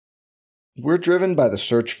We're driven by the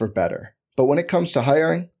search for better. But when it comes to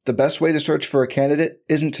hiring, the best way to search for a candidate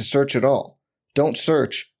isn't to search at all. Don't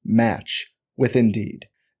search, match with Indeed.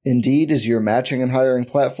 Indeed is your matching and hiring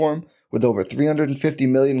platform with over 350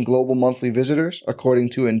 million global monthly visitors,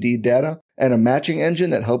 according to Indeed data, and a matching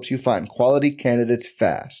engine that helps you find quality candidates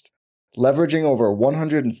fast. Leveraging over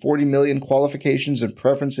 140 million qualifications and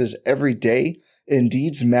preferences every day,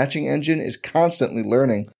 Indeed's matching engine is constantly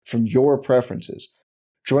learning from your preferences.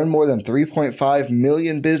 Join more than 3.5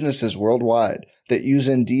 million businesses worldwide that use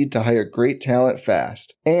Indeed to hire great talent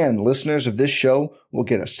fast. And listeners of this show will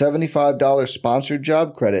get a $75 sponsored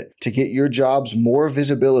job credit to get your jobs more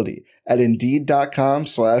visibility at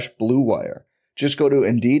Indeed.com/Blue Wire. Just go to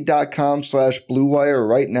Indeed.com/Blue Wire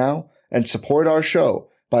right now and support our show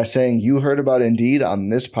by saying you heard about Indeed on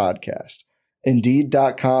this podcast.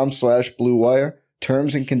 Indeed.com/Blue Wire.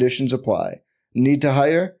 Terms and conditions apply. Need to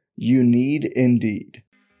hire? You need Indeed.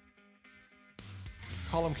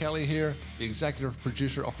 Colm Kelly here, the executive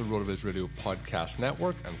producer of the RotoViz Radio Podcast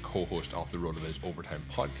Network and co-host of the RotoViz Overtime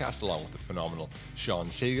Podcast, along with the phenomenal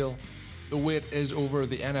Sean Siegel. The wait is over,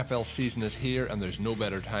 the NFL season is here, and there's no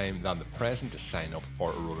better time than the present to sign up for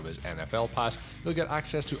a RotoViz NFL Pass. You'll get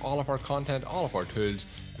access to all of our content, all of our tools,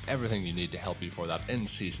 and everything you need to help you for that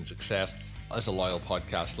in-season success. As a loyal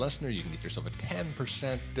podcast listener, you can get yourself a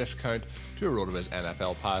 10% discount to a RotoViz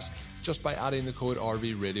NFL Pass just by adding the code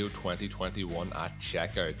RVRadio2021 at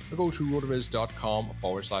checkout. Or go to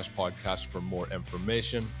rotoviz.com/podcast for more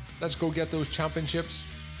information. Let's go get those championships.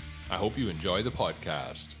 I hope you enjoy the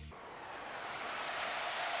podcast.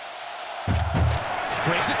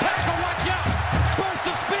 Breaks a tackle, watch out! Burst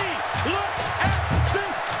of speed! Look at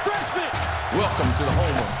this freshman! Welcome to the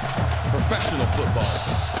home of professional football,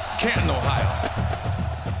 Canton, Ohio.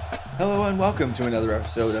 Hello and welcome to another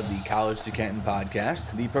episode of the College to Canton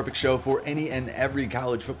podcast, the perfect show for any and every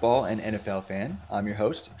college football and NFL fan. I'm your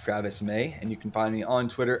host, Travis May, and you can find me on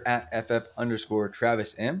Twitter at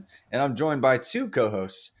FF_TravisM. And I'm joined by two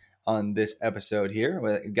co-hosts on this episode here.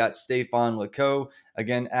 We've got Stefan Leco,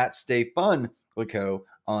 again at Stefan Leco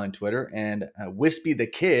on Twitter, and Wispy the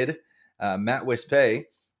Kid, Matt Wispe,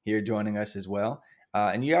 here joining us as well.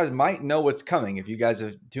 And you guys might know what's coming if you guys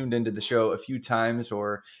have tuned into the show a few times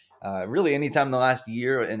or really anytime in the last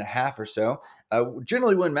year and a half or so.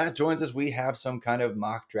 Generally, when Matt joins us, we have some kind of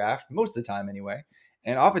mock draft, most of the time anyway.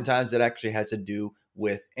 And oftentimes that actually has to do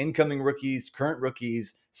with incoming rookies, current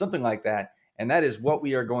rookies, something like that. And that is what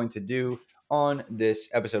we are going to do on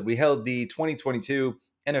this episode. We held the 2022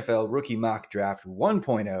 NFL Rookie Mock Draft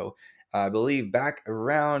 1.0, I believe, back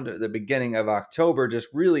around the beginning of October, just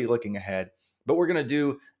really looking ahead. But we're going to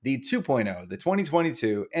do the 2.0, the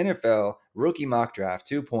 2022 NFL Rookie Mock Draft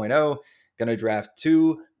 2.0. Going to draft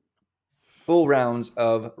two full rounds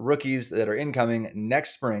of rookies that are incoming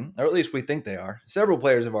next spring, or at least we think they are. Several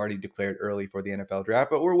players have already declared early for the NFL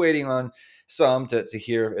draft, but we're waiting on some to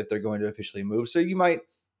hear if they're going to officially move. So you might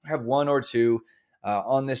have one or two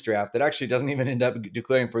on this draft that actually doesn't even end up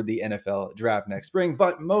declaring for the NFL draft next spring.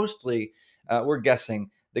 But mostly we're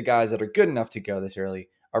guessing the guys that are good enough to go this early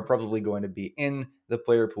are probably going to be in the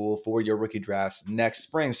player pool for your rookie drafts next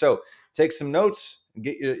spring. So take some notes,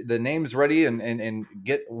 get the names ready, and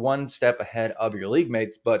get one step ahead of your league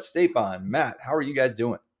mates. But Stefan, Matt, how are you guys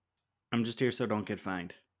doing? I'm just here so don't get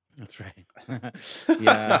fined. That's right.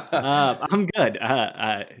 Yeah, I'm good.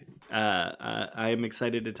 I am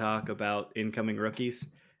excited to talk about incoming rookies.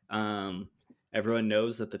 Everyone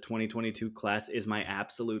knows that the 2022 class is my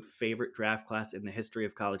absolute favorite draft class in the history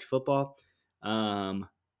of college football.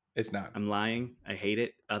 It's not. I'm lying. I hate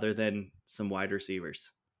it, other than some wide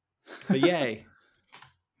receivers. But yay.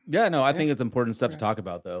 Yeah, no, I think it's important stuff to talk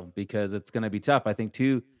about, though, because it's going to be tough. I think,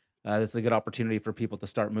 too, this is a good opportunity for people to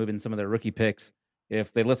start moving some of their rookie picks.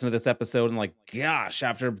 If they listen to this episode and like, gosh,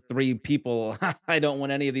 after three people, I don't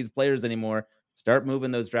want any of these players anymore, start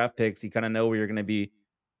moving those draft picks. You kind of know where you're going to be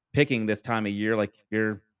picking this time of year. Like if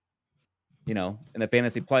you're, in the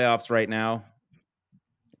fantasy playoffs right now,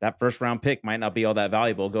 that first round pick might not be all that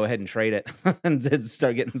valuable. Go ahead and trade it and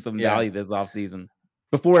start getting some value this offseason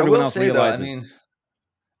before everyone else realizes.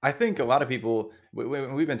 I think a lot of people,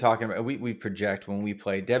 we've been talking about, we project when we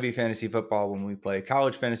play Devy fantasy football, when we play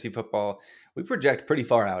college fantasy football, we project pretty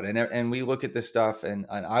far out. And we look at this stuff, and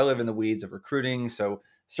I live in the weeds of recruiting. So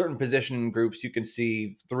certain position groups you can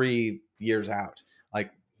see 3 years out, like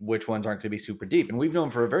which ones aren't going to be super deep. And we've known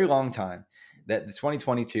for a very long time that the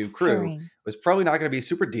 2022 crew was probably not going to be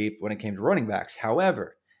super deep when it came to running backs.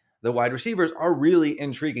 However, the wide receivers are really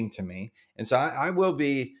intriguing to me. And so I will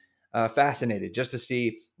be fascinated just to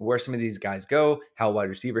see where some of these guys go, how wide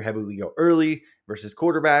receiver heavy we go early versus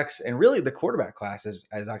quarterbacks. And really the quarterback class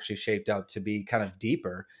has actually shaped up to be kind of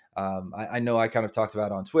deeper. I know I kind of talked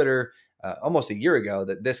about on Twitter almost a year ago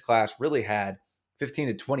that this class really had 15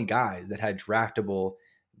 to 20 guys that had draftable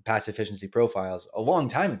pass efficiency profiles a long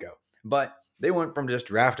time ago. But they went from just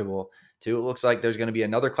draftable to it looks like there's going to be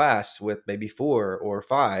another class with maybe 4 or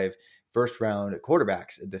 5 first round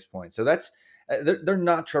quarterbacks at this point. So that's they're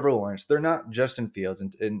not Trevor Lawrence. They're not Justin Fields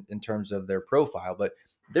in terms of their profile, but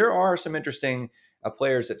there are some interesting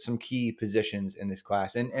players at some key positions in this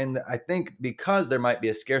class. And I think because there might be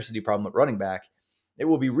a scarcity problem at running back, it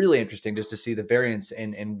will be really interesting just to see the variance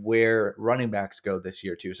in where running backs go this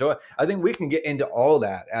year too. So I think we can get into all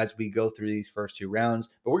that as we go through these first 2 rounds,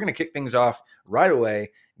 but we're going to kick things off right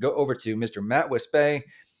away. Go over to Mr. Matt Wispe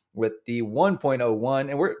with the 1.01.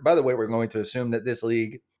 And by the way, we're going to assume that this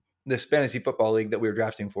fantasy football league that we were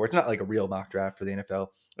drafting for, it's not like a real mock draft for the NFL.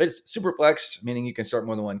 It's super flex, meaning you can start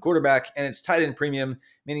more than one quarterback, and it's tight end premium,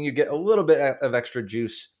 meaning you get a little bit of extra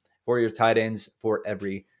juice for your tight ends for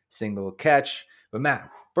every single catch. But Matt,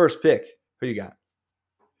 first pick, who you got?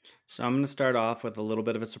 So I'm going to start off with a little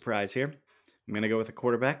bit of a surprise here. I'm going to go with a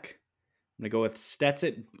quarterback. I'm going to go with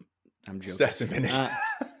Stetson. I'm joking. Stetson Bennett.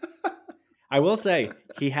 I will say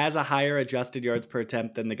he has a higher adjusted yards per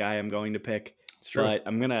attempt than the guy I'm going to pick. It's true. But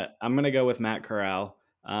I'm gonna go with Matt Corral.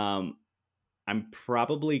 I'm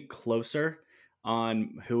probably closer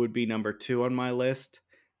on who would be number 2 on my list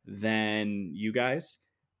than you guys,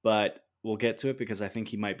 but we'll get to it because I think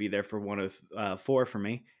he might be there for one of 4 for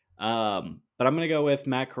me. But I'm gonna go with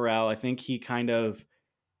Matt Corral. I think he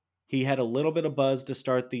had a little bit of buzz to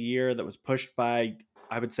start the year that was pushed by,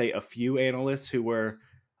 I would say, a few analysts who were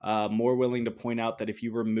more willing to point out that if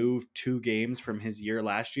you remove 2 games from his year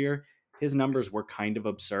last year, his numbers were kind of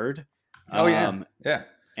absurd. Oh, yeah. Yeah.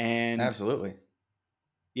 And absolutely.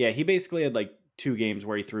 Yeah, he basically had like 2 games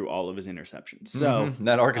where he threw all of his interceptions. So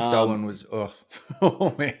that Arkansas one was, oh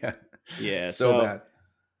man. Yeah. so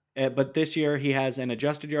bad. But this year he has an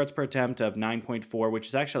adjusted yards per attempt of 9.4, which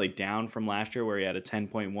is actually down from last year where he had a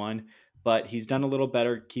 10.1. But he's done a little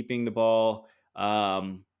better keeping the ball,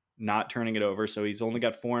 not turning it over. So he's only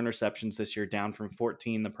got 4 interceptions this year, down from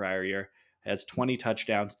 14 the prior year. Has 20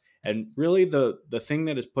 touchdowns. And really the thing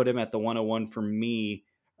that has put him at the 101 for me,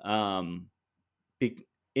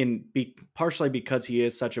 partially because he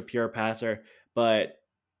is such a pure passer, but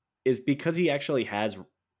is because he actually has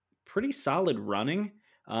pretty solid running.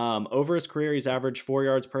 Over his career, he's averaged 4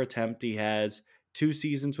 yards per attempt. He has 2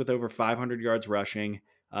 seasons with over 500 yards rushing.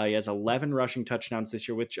 He has 11 rushing touchdowns this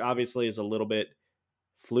year, which obviously is a little bit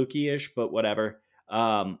fluky-ish, but whatever.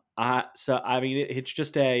 It's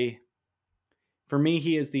just for me,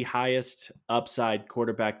 he is the highest upside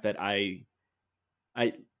quarterback that I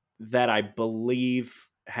believe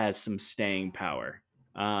has some staying power.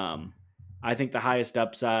 I think the highest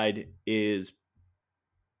upside is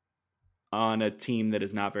on a team that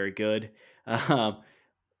is not very good. I'm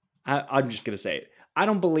just going to say it. I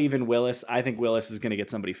don't believe in Willis. I think Willis is going to get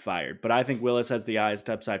somebody fired, but I think Willis has the highest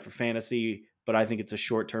upside for fantasy, but I think it's a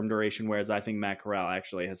short-term duration, whereas I think Matt Corral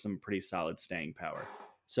actually has some pretty solid staying power.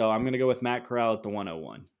 So I'm going to go with Matt Corral at the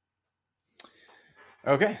 101.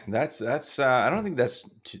 Okay, that's. I don't think that's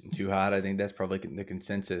too hot. I think that's probably the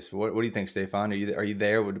consensus. What do you think, Stefan? Are you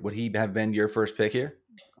there? Would he have been your first pick here?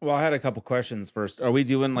 Well, I had a couple questions first. Are we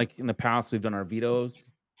doing like in the past? We've done our vetoes.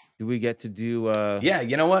 Do we get to do? Yeah,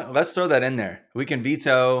 you know what? Let's throw that in there. We can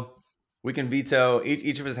veto.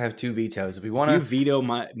 Each of us have 2 vetoes. If we want to veto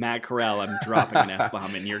Matt Corral, I'm dropping an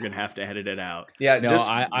F-bomb, and you're going to have to edit it out. Yeah, no,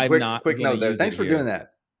 I'm not. Quick note there. Thanks for doing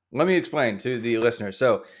that. Let me explain to the listeners.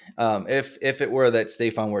 So, if it were that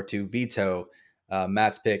Stefan were to veto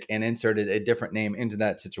Matt's pick and inserted a different name into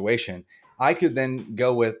that situation, I could then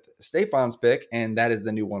go with Stefan's pick, and that is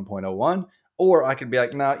the new 1.01. Or I could be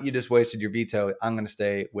like, nah, you just wasted your veto. I'm going to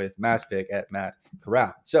stay with Matt's pick at Matt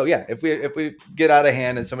Corral. So yeah, if we get out of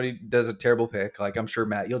hand and somebody does a terrible pick, like I'm sure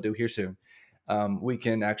Matt, you'll do here soon, we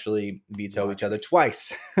can actually veto each other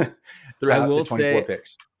twice throughout the 24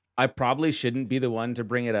 picks. I probably shouldn't be the one to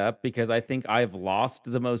bring it up because I think I've lost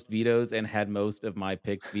the most vetoes and had most of my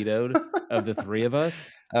picks vetoed of the 3 of us.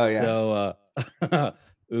 Oh yeah. So,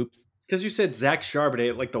 oops. Because you said Zach Charbonnet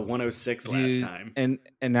at like the 106 last time. And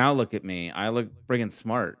now look at me. I look friggin'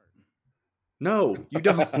 smart. No, you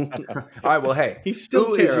don't. All right, well, hey. He's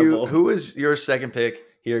still terrible. Who is your second pick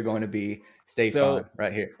here going to be? Stefan,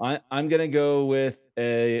 right here. I'm going to go with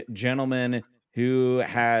a gentleman who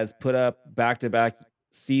has put up back-to-back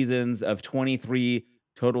seasons of 23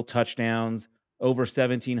 total touchdowns, over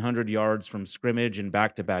 1,700 yards from scrimmage in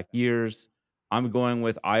back-to-back years. I'm going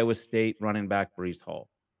with Iowa State running back Breece Hall.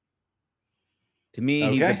 To me,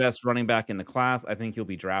 he's the Okay. best running back in the class. I think he'll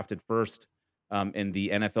be drafted first in the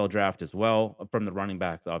NFL draft as well, from the running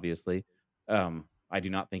backs, obviously. I do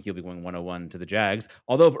not think he'll be going 101 to the Jags.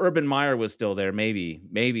 Although if Urban Meyer was still there, maybe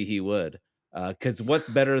he would. Because what's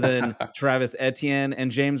better than Travis Etienne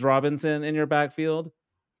and James Robinson in your backfield?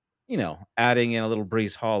 Adding in a little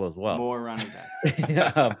Breece Hall as well. More running back.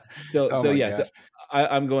 Yeah, so Oh so my yeah, gosh. so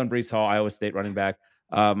I'm going Breece Hall, Iowa State running back.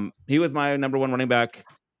 He was my number one running back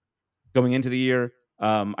going into the year.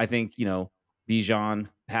 I think Bijan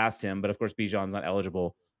passed him, but of course Bijan's not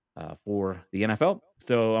eligible for the NFL,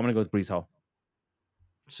 so I'm gonna go with Breece Hall.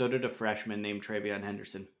 So did a freshman named Travion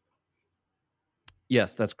Henderson.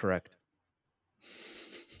 Yes, that's correct.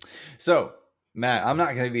 So, Matt, I'm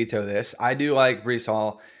not going to veto this. I do like Breece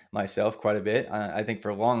Hall myself quite a bit. I think for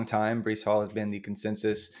a long time, Breece Hall has been the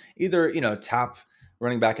consensus, either top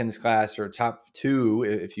running back in this class or top two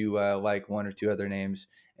if you like one or two other names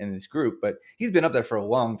in this group. But he's been up there for a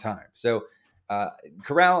long time. So,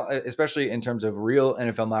 Corral, especially in terms of real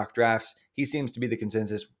NFL mock drafts, he seems to be the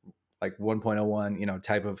consensus, like 1.01,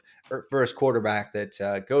 type of first quarterback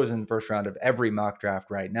that goes in the first round of every mock draft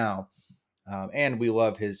right now. And we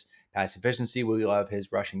love his pass efficiency. We love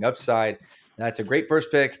his rushing upside. That's a great first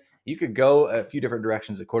pick. You could go a few different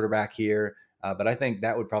directions at quarterback here, but I think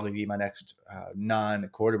that would probably be my next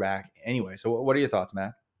non-quarterback anyway. So what are your thoughts,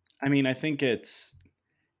 Matt? I mean, I think it's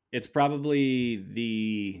probably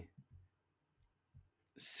the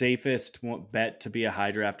safest bet to be a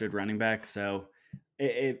high drafted running back. So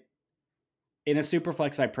in a super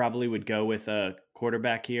flex, I probably would go with a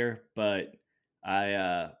quarterback here, but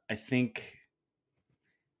I think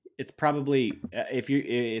it's probably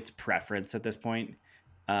it's preference at this point.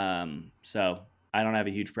 So I don't have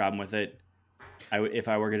a huge problem with it. If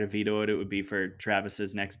I were going to veto it, it would be for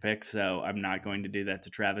Travis's next pick. So I'm not going to do that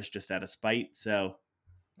to Travis just out of spite. So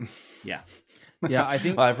yeah. Yeah, I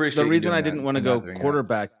think Well, I appreciate the you reason doing I that didn't want to and go not doing that.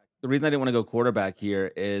 quarterback. The reason I didn't want to go quarterback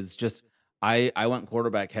here is just I went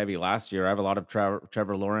quarterback heavy last year. I have a lot of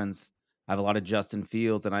Trevor Lawrence. I have a lot of Justin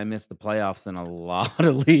Fields, and I missed the playoffs in a lot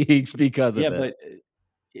of leagues because of Yeah, it. but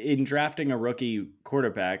in drafting a rookie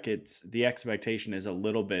quarterback, the expectation is a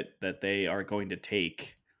little bit that they are going to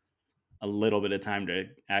take a little bit of time to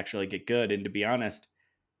actually get good. And to be honest,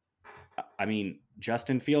 I mean,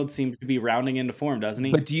 Justin Fields seems to be rounding into form, doesn't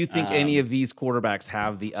he? But do you think any of these quarterbacks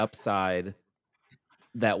have the upside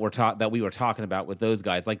that we were talking about with those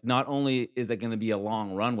guys? Like, not only is it going to be a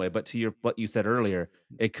long runway, but to what you said earlier,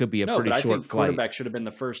 it could be a pretty but I short think flight. quarterback should have been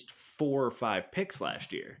the first 4 or 5 picks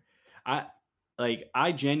last year. I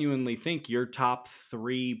genuinely think your top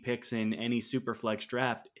 3 picks in any Superflex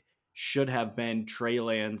draft should have been Trey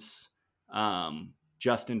Lance,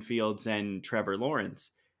 Justin Fields, and Trevor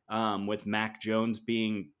Lawrence, with Mac Jones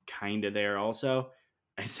being kind of there also.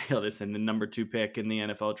 I say all this, and the number 2 pick in the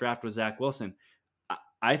NFL draft was Zach Wilson.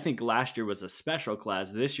 I think last year was a special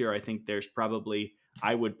class. This year, I think there's probably,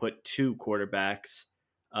 I would put 2 quarterbacks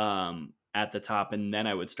at the top, and then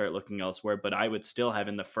I would start looking elsewhere. But I would still have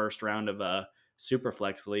in the first round of a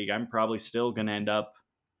Superflex league, I'm probably still going to end up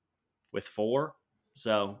with 4.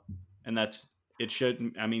 So, and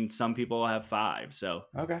some people have 5. So,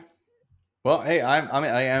 Okay. Well, hey, I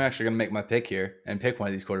am actually going to make my pick here and pick one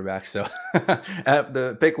of these quarterbacks. So at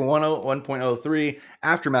the pick 1.03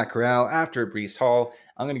 after Matt Corral, after Breece Hall,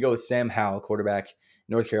 I'm going to go with Sam Howell, quarterback,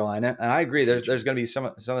 North Carolina. And I agree. There's going to be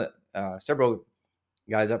several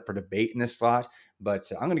guys up for debate in this slot,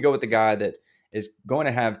 but I'm going to go with the guy that is going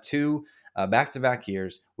to have 2 back-to-back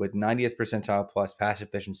years with 90th percentile plus pass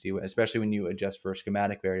efficiency, especially when you adjust for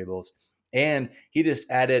schematic variables. And he just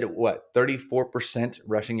added 34%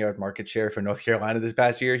 rushing yard market share for North Carolina this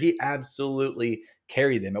past year. He absolutely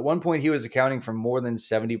carried them. At one point, he was accounting for more than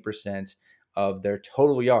 70% of their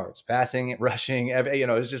total yards, passing, rushing. It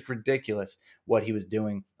was just ridiculous what he was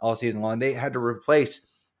doing all season long. They had to replace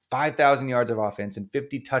 5,000 yards of offense and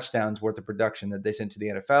 50 touchdowns worth of production that they sent to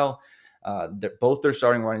the NFL. Both their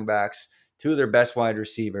starting running backs, 2 of their best wide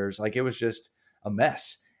receivers. Like, it was just a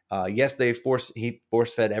mess. Yes, he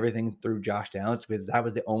force-fed everything through Josh Downs because that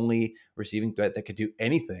was the only receiving threat that could do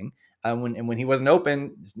anything. When he wasn't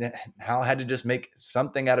open, Hal had to just make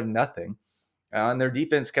something out of nothing. And their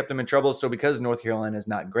defense kept them in trouble. So because North Carolina is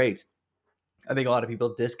not great, I think a lot of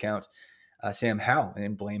people discount Sam Howell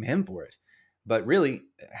and blame him for it. But really,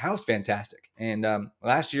 Howell's fantastic. And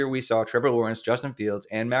last year we saw Trevor Lawrence, Justin Fields,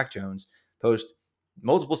 and Mac Jones post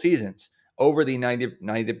multiple seasons over the 90th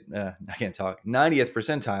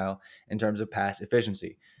percentile in terms of pass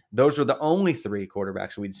efficiency. Those were the only 3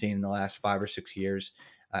 quarterbacks we'd seen in the last 5 or 6 years.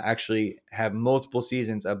 actually have multiple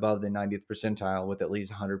seasons above the 90th percentile with at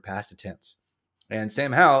least 100 pass attempts. And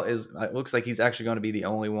Sam Howell it looks like he's actually going to be the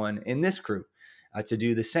only one in this crew to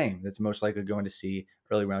do the same. That's most likely going to see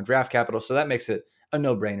early round draft capital. So that makes it a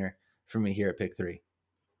no-brainer for me here at pick 3.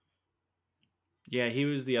 Yeah, he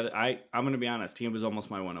was the other. I'm going to be honest. He was almost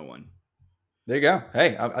my 101. There you go.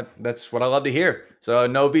 Hey, that's what I love to hear. So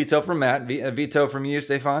no veto from Matt. A veto from you,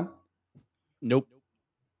 Stefan? Nope.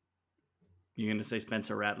 You going to say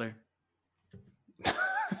Spencer Rattler?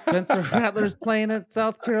 Spencer Rattler's playing at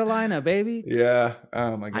South Carolina, baby. Yeah.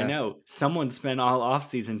 Oh my gosh. I know. Someone spent all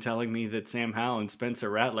offseason telling me that Sam Howell and Spencer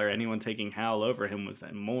Rattler, anyone taking Howell over him was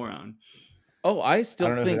a moron. Oh, I I still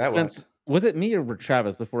don't know who think that Spencer. Was it me or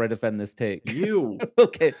Travis before I defend this take? You.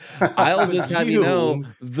 Okay. I'll was just have you know you.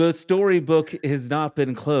 the storybook has not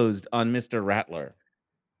been closed on Mr. Rattler.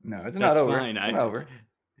 No, it's That's not over. fine. It's not over.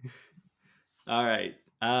 All right.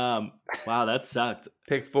 Wow, that sucked.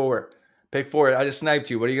 Pick 4. Pick 4. I just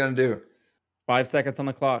sniped you. What are you going to do? 5 seconds on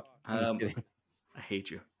the clock. I'm just kidding. I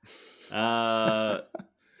hate you.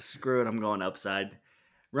 Screw it. I'm going upside.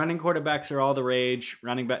 Running quarterbacks are all the rage.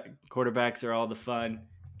 Running back quarterbacks are all the fun.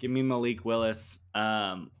 Give me Malik Willis.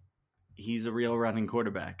 He's a real running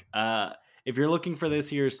quarterback. If you're looking for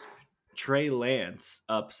this year's Trey Lance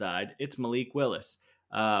upside, it's Malik Willis.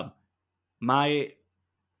 My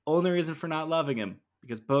only reason for not loving him,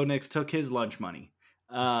 because Bo Nix took his lunch money.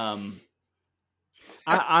 Honestly,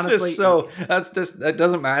 that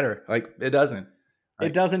doesn't matter. Like, it doesn't.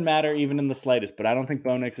 It doesn't matter even in the slightest, but I don't think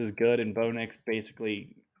Bo Nix is good, and Bo Nix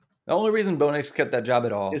basically... The only reason Bo Nix kept that job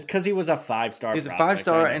at all is because he was a 5-star He's a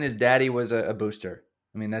 5-star, and his daddy was a booster.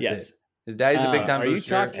 I mean, that's it. His daddy's a big-time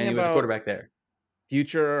booster, and he was a quarterback there.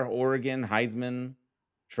 Future Oregon Heisman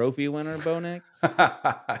Trophy winner, Bo Nix?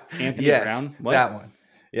 Anthony Brown? What? That one.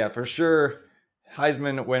 Yeah, for sure.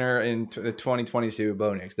 Heisman winner in the 2022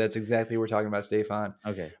 Bo Nix. That's exactly what we're talking about, Stefan.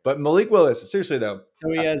 Okay. But Malik Willis, seriously though. So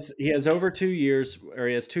he has over 2 years, or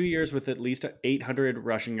he has 2 years with at least 800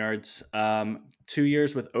 rushing yards, 2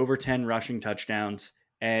 years with over 10 rushing touchdowns,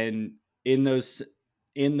 and in those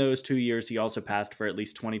 2 years, he also passed for at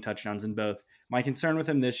least 20 touchdowns in both. My concern with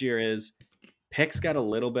him this year is picks got a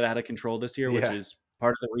little bit out of control this year, which is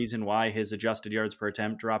part of the reason why his adjusted yards per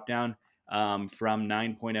attempt dropped down from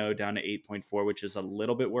 9.0 down to 8.4, which is a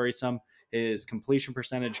little bit worrisome. His completion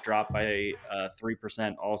percentage dropped by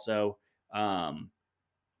 3% also.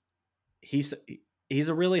 He's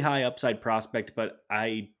a really high upside prospect, but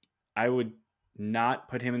I would not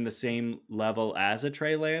put him in the same level as a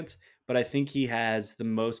Trey Lance, but I think he has the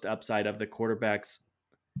most upside of the quarterbacks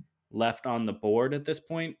left on the board at this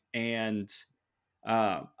point. And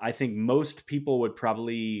I think most people would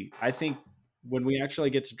probably, I think when we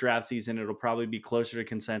actually get to draft season, it'll probably be closer to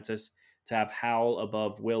consensus to have Howell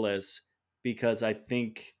above Willis, because I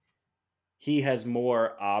think he has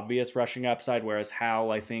more obvious rushing upside, whereas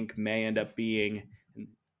Howell, I think, may end up being,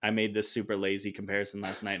 I made this super lazy comparison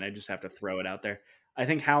last night, and I just have to throw it out there. I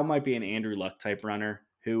think Howell might be an Andrew Luck type runner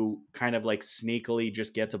who kind of like sneakily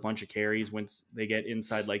just gets a bunch of carries once they get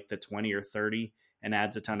inside like the 20 or 30 and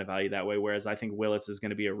adds a ton of value that way. Whereas I think Willis is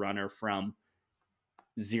going to be a runner from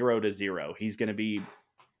 0 to 0. He's going to be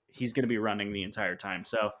running the entire time.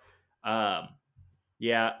 So,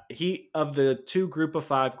 yeah, he of the 2 group of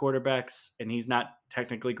 5 quarterbacks, and he's not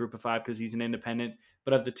technically group of 5 because he's an independent,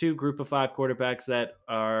 but of the 2 group of 5 quarterbacks that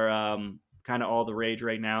are kind of all the rage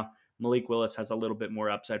right now, Malik Willis has a little bit more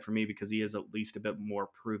upside for me because he is at least a bit more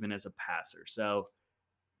proven as a passer. So,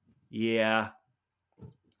 yeah,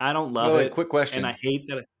 I don't love it. Quick question. And I hate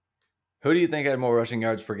that. Who do you think had more rushing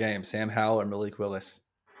yards per game, Sam Howell or Malik Willis?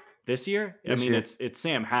 This year? It's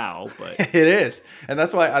Sam Howell, but it is. And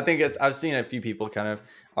that's why I think I've seen a few people kind of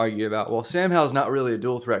argue about, well, Sam Howell's not really a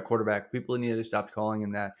dual threat quarterback. People need to stop calling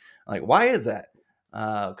him that. Like, why is that?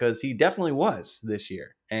 Because he definitely was this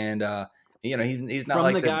year. And, he's not from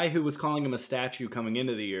like the guy who was calling him a statue coming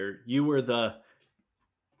into the year. You were the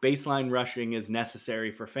baseline rushing is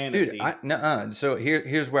necessary for fantasy. Dude, so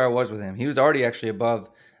here's where I was with him. He was already actually above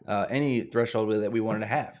any threshold that we wanted to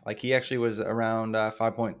have. Like, he actually was around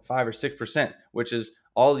 5.5 or 6%, which is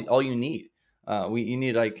all you need. You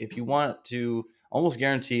need, like, if you want to almost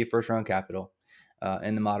guarantee first round capital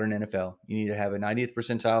in the modern NFL, you need to have a 90th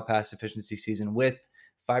percentile pass efficiency season with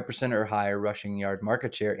 5% or higher rushing yard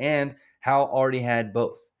market share. And Howell already had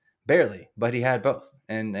both. Barely, but he had both.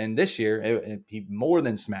 And this year, he more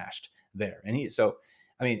than smashed there. And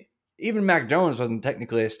even Mac Jones wasn't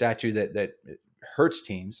technically a statue that hurts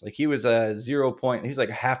teams. Like, he was a 0 point. He's like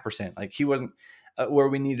a 0.5%. Like, he wasn't where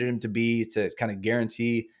we needed him to be to kind of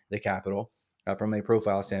guarantee the capital from a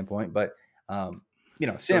profile standpoint. But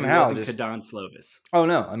Sam he Howell wasn't just. Kadon Slovis. Oh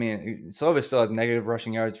no, I mean Slovis still has negative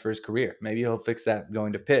rushing yards for his career. Maybe he'll fix that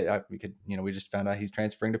going to Pitt. We just found out he's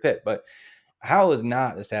transferring to Pitt, but Howell is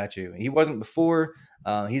not a statue. He wasn't before.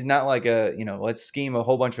 He's not like let's scheme a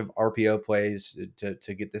whole bunch of RPO plays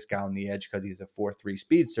to get this guy on the edge because he's a 4.3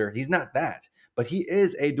 speedster. He's not that, but he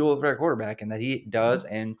is a dual threat quarterback, and that he does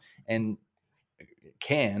and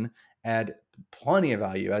can add plenty of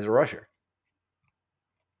value as a rusher.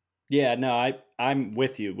 Yeah, no, I'm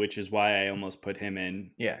with you, which is why I almost put him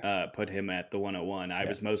in. Yeah. Put him at the 101. I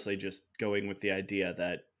was mostly just going with the idea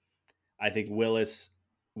that I think Willis,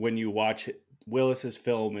 when you watch Willis's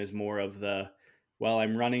film, is more of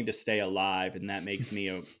I'm running to stay alive, and that makes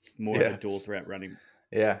me more of a dual threat running.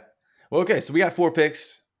 Yeah. Well, okay, so we got 4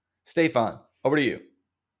 picks. Stefan, over to you.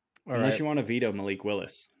 Unless you want to veto Malik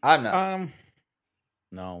Willis. I'm not.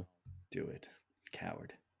 No. Do it,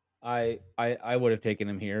 coward. I would have taken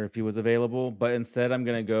him here if he was available, but instead I'm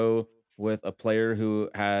going to go with a player who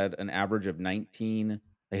had an average of 19.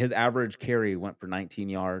 His average carry went for 19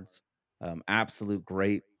 yards. Absolute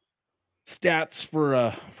great stats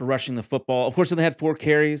for rushing the football. Of course, they had 4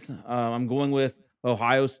 carries. I'm going with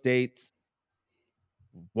Ohio State's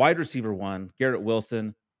wide receiver 1, Garrett Wilson.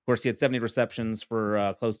 Of course, he had 70 receptions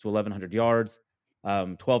for close to 1,100 yards,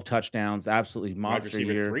 12 touchdowns. Absolutely monster wide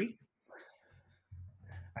receiver year. 3?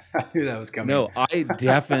 I knew that was coming. No, I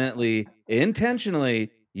definitely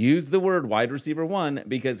intentionally use the word wide receiver 1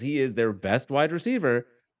 because he is their best wide receiver.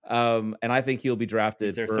 And I think he'll be drafted.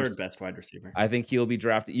 He's their first. 3rd best wide receiver. I think he'll be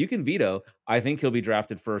drafted. You can veto. I think he'll be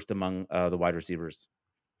drafted first among the wide receivers.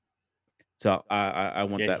 So I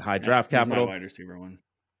want that high draft capital. He's my wide receiver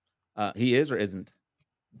 1. He is or isn't?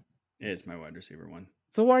 It is my wide receiver 1.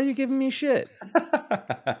 So why are you giving me shit?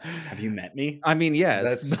 Have you met me? I mean,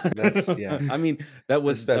 yes. That's yeah. I mean, that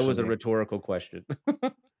was a name. rhetorical question.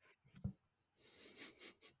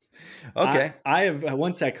 Okay. I have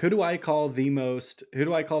one sec. Who do I call the most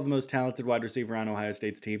talented wide receiver on Ohio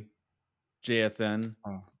State's team? JSN.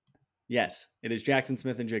 Oh. Yes, it is Jackson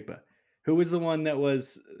Smith and Jigba. Who was the one that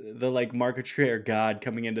was the market share god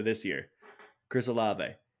coming into this year? Chris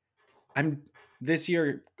Olave. This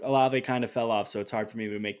year Olave kind of fell off, so it's hard for me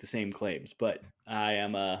to make the same claims. But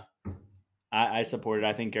I support it.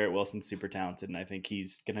 I think Garrett Wilson's super talented, and I think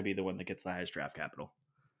he's going to be the one that gets the highest draft capital.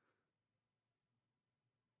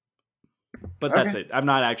 But that's it. I'm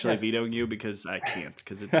not actually vetoing you because I can't.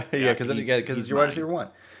 Because it's because it's your wide receiver 1.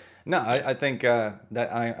 No, I think that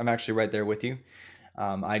I'm actually right there with you.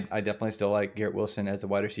 I definitely still like Garrett Wilson as a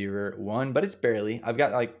wide receiver 1, but it's barely. I've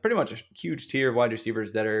got pretty much a huge tier of wide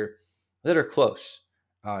receivers that are close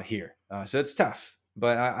here. So it's tough,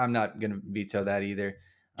 but I'm not going to veto that either.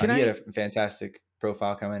 He had a fantastic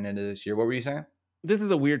profile coming into this year. What were you saying? This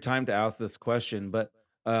is a weird time to ask this question, but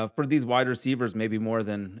for these wide receivers, maybe more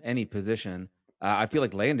than any position, I feel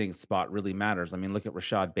like landing spot really matters. I mean, look at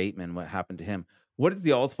Rashad Bateman, what happened to him. What is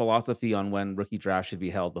y'all's philosophy on when rookie draft should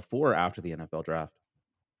be held, before or after the NFL draft?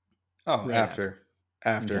 Oh, right after.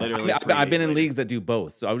 Literally, I've been in leagues that do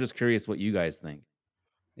both, so I was just curious what you guys think.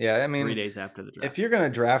 Yeah, I mean, 3 days after the draft. If you're going to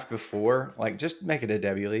draft before, just make it a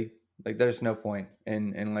W league. There's no point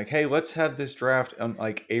in hey, let's have this draft on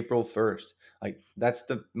April 1st. That's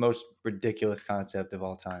the most ridiculous concept of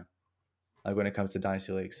all time. When it comes to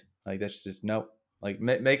dynasty leagues, that's just nope.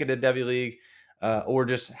 Make it a W league, or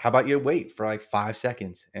just how about you wait for 5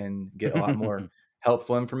 seconds and get a lot more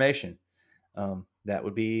helpful information. That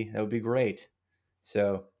would be great.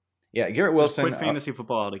 So yeah, Garrett Wilson. Just quit fantasy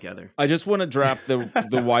football altogether. I just want to draft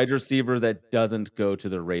the wide receiver that doesn't go to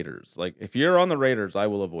the Raiders. If you're on the Raiders, I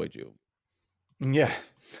will avoid you. Yeah.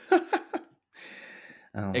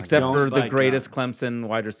 Except for the greatest Clemson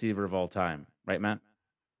wide receiver of all time. Right, Matt?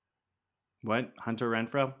 What? Hunter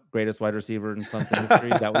Renfrow? Greatest wide receiver in Clemson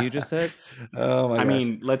history? Is that what you just said? Oh, my gosh. I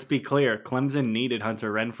mean, let's be clear. Clemson needed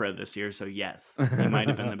Hunter Renfrow this year, so yes, he might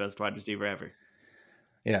have been the best wide receiver ever.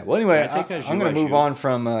 Yeah. Well, anyway, I'm going to move you. on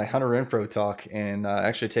from Hunter Renfrow talk and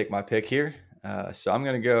actually take my pick here. So I'm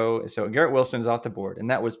going to go. So Garrett Wilson's off the board, and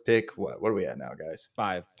that was pick what? What are we at now, guys?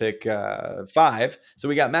 5. Pick 5. So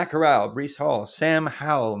we got Matt Corral, Breece Hall, Sam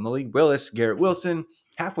Howell, Malik Willis, Garrett Wilson.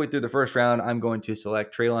 Halfway through the first round, I'm going to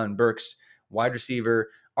select Treylon Burks, wide receiver,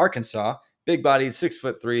 Arkansas. Big bodied,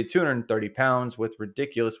 6'3", 230 pounds with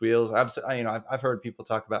ridiculous wheels. I've heard people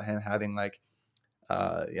talk about him having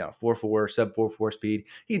 4.4, sub 4.4 speed.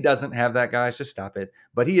 He doesn't have that, guys. Just stop it.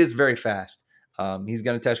 But he is very fast. He's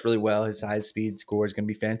going to test really well. His size, speed, score is going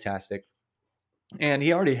to be fantastic. And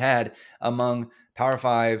he already had among Power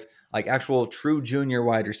 5, actual true junior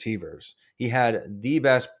wide receivers, he had the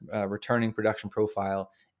best returning production profile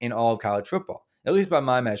in all of college football. at least by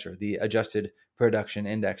my measure, the adjusted production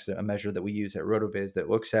index, a measure that we use at RotoViz that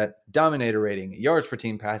looks at dominator rating, yards per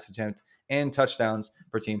team pass attempt, and touchdowns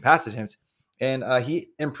per team pass attempt. And he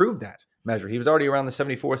improved that measure. He was already around the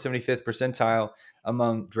 74th, 75th percentile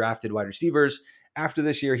among drafted wide receivers. After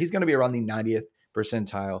this year, he's going to be around the 90th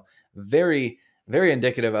percentile. Very, very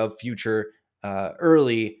indicative of future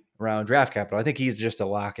early round draft capital. I think he's just a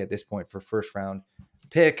lock at this point for first round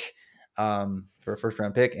pick. And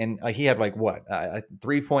he had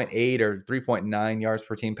 3.8 or 3.9 yards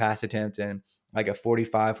per team pass attempt and like a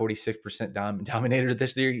 46% dominator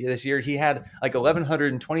this year. He had like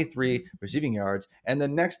 1,123 receiving yards, and the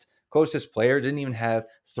next closest player didn't even have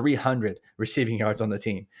 300 receiving yards on the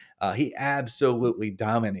team. He absolutely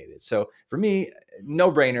dominated. So for me, no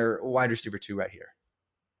brainer, wide receiver 2 right here.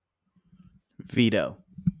 Veto.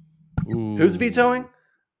 Ooh. Who's vetoing?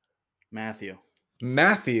 Matthew.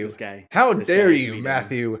 Matthew. This guy. How This dare guy's you, vetoing.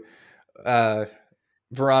 Matthew?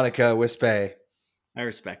 Veronica Wispe. I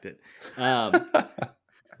respect it.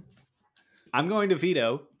 I'm going to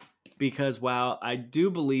veto because while I do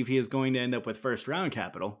believe he is going to end up with first round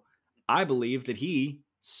capital, I believe that he,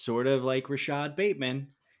 sort of like Rashad Bateman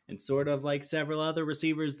and sort of like several other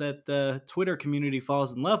receivers that the Twitter community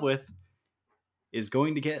falls in love with, is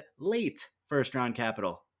going to get late first round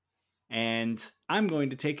capital. And I'm going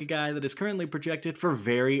to take a guy that is currently projected for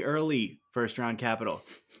very early first round capital.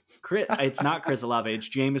 It's not Chris Olave, it's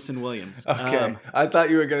Jameson Williams. Okay. I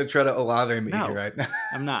thought you were going to try to Olave me No. here right now.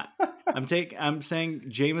 I'm not. I'm saying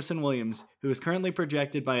Jameson Williams, who is currently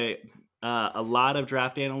projected by a lot of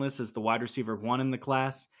draft analysts as the wide receiver 1 in the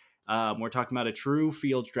class. We're talking about a true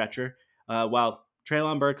field stretcher. While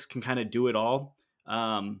Treylon Burks can kind of do it all,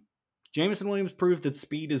 Jameson Williams proved that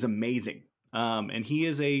speed is amazing. And he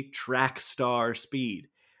is a track star speed.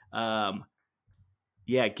 Give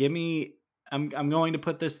me. I'm going to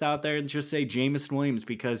put this out there and just say Jameson Williams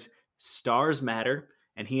because stars matter,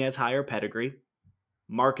 and he has higher pedigree,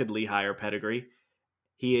 markedly higher pedigree.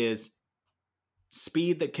 He is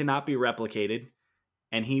speed that cannot be replicated,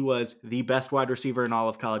 and he was the best wide receiver in all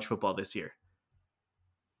of college football this year.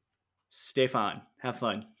 Stefan, have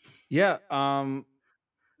fun. Yeah.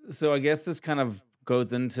 So I guess this kind of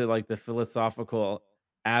goes into like the philosophical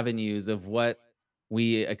avenues of what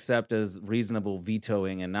we accept as reasonable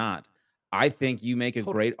vetoing and not. I think you make a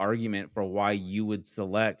great argument for why you would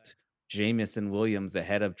select Jameson Williams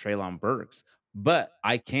ahead of Treylon Burks, but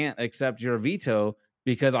I can't accept your veto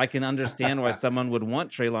because I can understand why someone would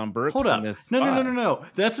want Treylon Burks Hold up. in this No.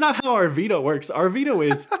 spot. That's not how our veto works. Our veto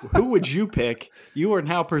is who would you pick? You are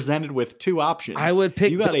now presented with 2 options. I would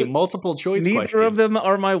pick. You got a multiple choice Neither question. of them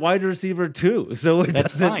are my wide receiver too, so it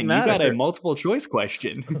That's doesn't fine. matter. You got a multiple choice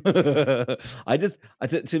question. To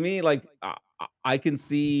me, like I can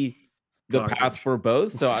see the Garbage. path for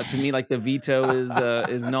both. So to me, like the veto is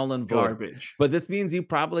null and void. Garbage. But this means you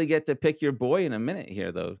probably get to pick your boy in a minute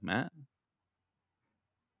here, though, Matt.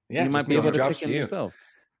 Yeah, You might just be means able it to drops pick him you. yourself.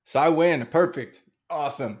 So I win. Perfect.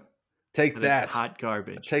 Awesome. Take That that. is hot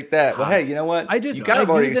garbage. Take that. Well, Hot. hey, you know what? I just- you kind I of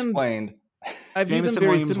already view them- explained. I view them Jameson very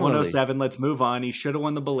Williams, similarly. 107. Let's move on. He should have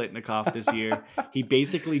won the Biletnikoff this year. He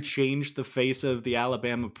basically changed the face of the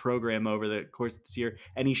Alabama program over the course of this year,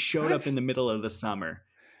 and he showed up in the middle of the summer.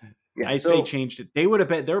 Yeah, I so- say changed it. They would have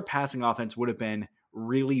been, their passing offense would have been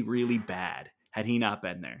really, really bad had he not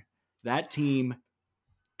been there. That team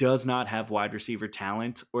does not have wide receiver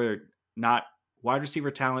talent, or not wide receiver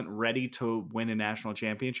talent ready to win a national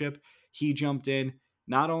championship. He jumped in.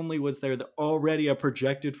 Not only was there already a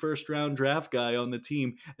projected first round draft guy on the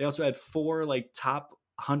team, they also had 4 top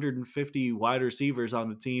 150 wide receivers on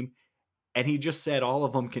the team, and he just said all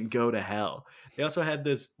of them can go to hell. They also had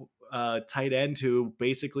this tight end who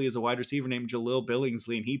basically is a wide receiver named Jalil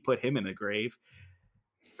Billingsley, and he put him in the grave.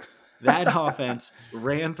 That offense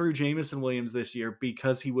ran through Jameson Williams this year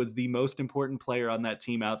because he was the most important player on that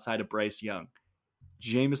team outside of Bryce Young.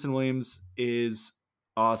 Jameson Williams is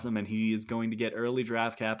awesome, and he is going to get early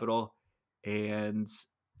draft capital and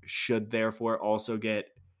should therefore also get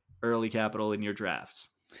early capital in your drafts.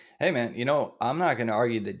 Hey, man, I'm not going to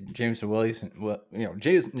argue that Jameson Williams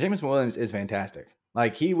is fantastic.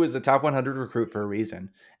 Like, he was the top 100 recruit for a reason.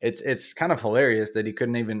 It's kind of hilarious that he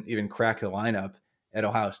couldn't even crack the lineup at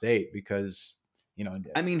Ohio State because,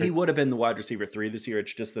 I mean, he would have been the wide receiver 3 this year.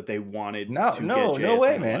 It's just that they wanted to get no JSN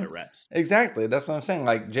way, a man. lot of reps. Exactly. That's what I'm saying.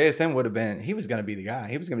 Like, JSN would have been, he was going to be the guy.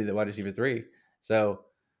 He was going to be the wide receiver 3. So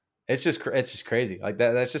it's just crazy. Like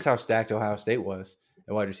that's just how stacked Ohio State was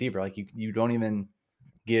at wide receiver. Like you don't even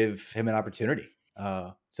give him an opportunity.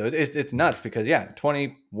 So it's nuts because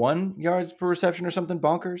 21 yards per reception or something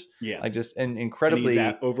bonkers. Yeah. Like just And incredibly he's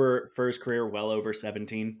at over for his career, well over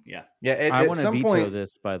 17. Yeah. Yeah. I At want to some veto point,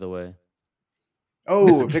 this, by the way.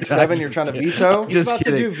 oh, pick I'm 7. You're just trying to kidding. veto. He's Just about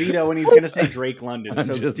kidding. to do veto and he's going to say Drake London. I'm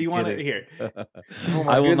So just do you want to kidding. hear? Oh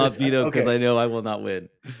my I will not goodness. veto because Okay. I know I will not win.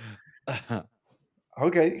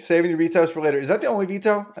 Okay, saving your vetoes for later. Is that the only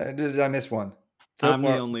veto? Did I miss one? So I'm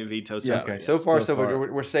far, the only veto. So yeah. far, Okay, yes. so far, So far.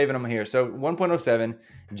 we're saving them here. So 1.07,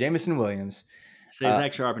 Jamison Williams. Say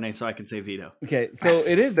Zach Charbonnet so I can say veto. Okay, so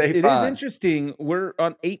it is Stay it is fine. interesting. We're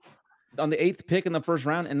on the 8th pick in the first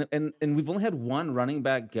round, and we've only had one running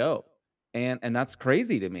back go, and that's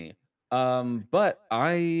crazy to me. But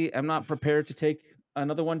I am not prepared to take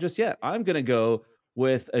another one just yet. I'm gonna go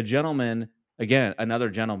with a gentleman again, another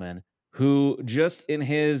gentleman who just in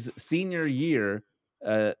his senior year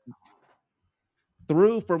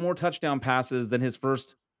threw for more touchdown passes than his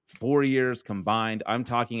first 4 years combined. I'm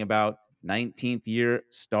talking about 19th year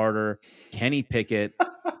starter Kenny Pickett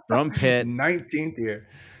from Pitt. 19th year.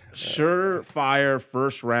 Surefire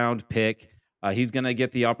first round pick. He's going to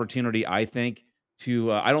get the opportunity, I think,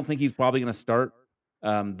 to. I don't think he's probably going to start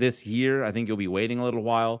this year. I think he'll be waiting a little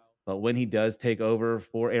while. But when he does take over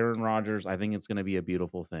for Aaron Rodgers, I think it's going to be a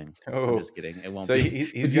beautiful thing. Oh. I'm just kidding. It won't So be.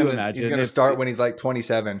 he's Could you gonna imagine start when he's like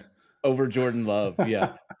 27. over Jordan Love?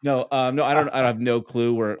 Yeah. No, I have no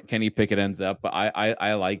clue where Kenny Pickett ends up, but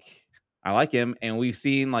I like him, and we've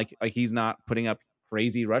seen like he's not putting up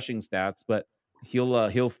crazy rushing stats, but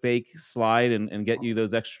he'll fake slide and get you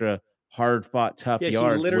those extra hard fought tough Yeah, he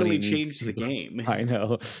yards when literally he needs changed to. the game. I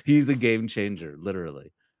know he's a game changer,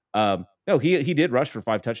 literally. No, he did rush for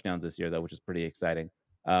 5 touchdowns this year though, which is pretty exciting.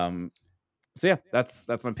 So yeah,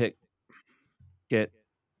 that's my pick. Get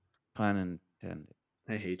pun intended.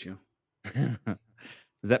 I hate you.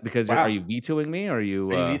 Is that because Wow. are you vetoing me? Or are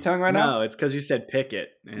you? Are you vetoing right now? No, it's because you said pick it.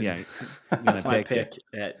 And Yeah, that's my pick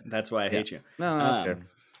pick. That's why I hate you. No, that's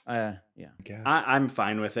fair. Yeah. Gosh. I'm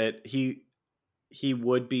fine with it. He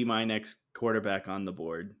would be my next quarterback on the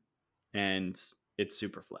board, and it's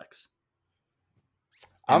super flex.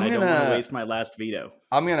 And I don't want to waste my last veto.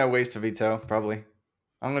 I'm gonna waste a veto, probably.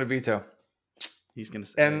 I'm gonna veto. He's gonna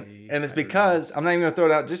say, and it's because I'm not even gonna throw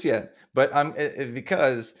it out just yet, but it's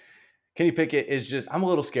because Kenny Pickett is just, I'm a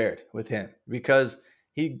little scared with him because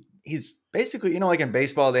he's basically, like in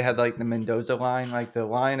baseball, they had like the Mendoza line, like the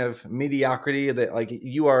line of mediocrity that like if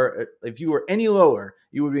you were any lower,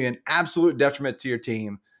 you would be an absolute detriment to your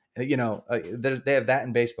team. They have that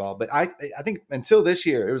in baseball, but I think until this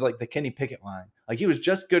year, it was like the Kenny Pickett line. Like he was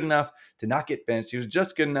just good enough to not get benched. He was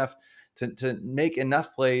just good enough to make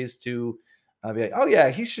enough plays to be like, oh yeah,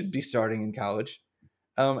 he should be starting in college.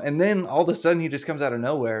 And then all of a sudden he just comes out of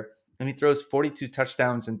nowhere and he throws 42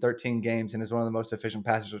 touchdowns in 13 games and is one of the most efficient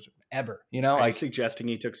passers ever. Are you suggesting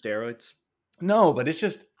he took steroids? No, but it's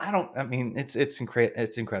just, it's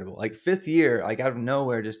incredible. Like 5th year, like out of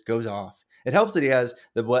nowhere, just goes off. It helps that he has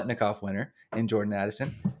the Bletnikoff winner in Jordan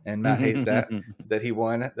Addison, and Matt hates that he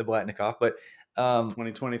won the Bletnikoff. But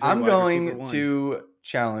 2023. I'm going to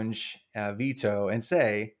challenge Vito and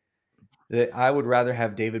say that I would rather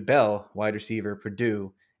have David Bell, wide receiver,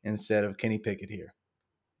 Purdue, instead of Kenny Pickett here.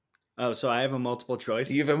 Oh, so I have a multiple choice?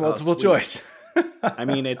 You have a multiple sweet. choice. I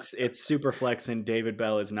mean, it's super flex, and David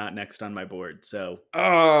Bell is not next on my board. So,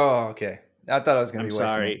 oh, okay. I thought I was going to be.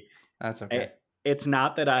 Sorry. That's okay. It's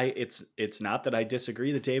not that I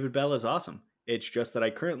disagree that David Bell is awesome. It's just that I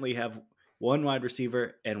currently have one wide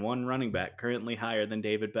receiver and one running back currently higher than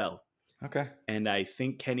David Bell. Okay. And I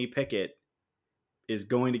think Kenny Pickett is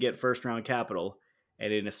going to get first round capital,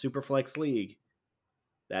 and in a super flex league,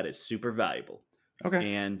 that is super valuable.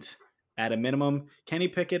 Okay. And at a minimum, Kenny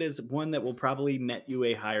Pickett is one that will probably net you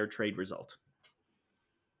a higher trade result.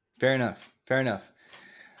 Fair enough.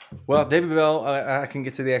 Well, David Bell, I can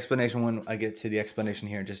get to the explanation when I get to the explanation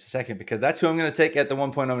here in just a second, because that's who I'm going to take at the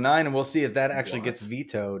 1.09, and we'll see if that actually gets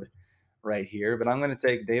vetoed right here. But I'm going to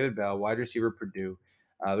take David Bell, wide receiver, Purdue,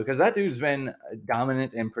 because that dude's been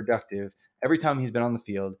dominant and productive every time he's been on the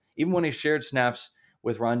field. Even when he shared snaps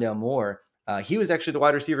with Rondale Moore, he was actually the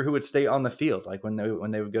wide receiver who would stay on the field, like when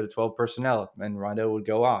they would go to 12 personnel, and Rondale would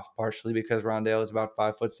go off, partially because Rondale is about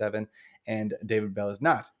 5'7" and David Bell is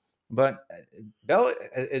not. But Bell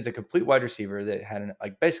is a complete wide receiver that had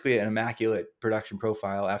basically an immaculate production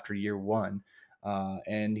profile after year one,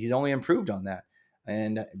 and he's only improved on that,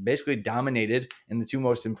 and basically dominated in the 2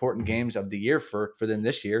 most important games of the year for them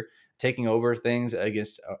this year, taking over things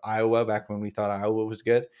against Iowa back when we thought Iowa was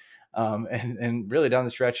good, and really down the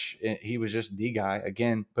stretch he was just the guy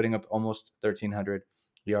again, putting up almost 1,300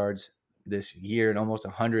 yards this year and almost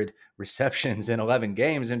 100 receptions in 11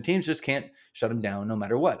 games, and teams just can't shut him down no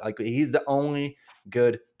matter what. Like, he's the only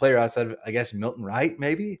good player outside of, I guess, Milton Wright,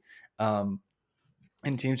 maybe. And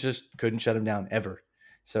teams just couldn't shut him down ever.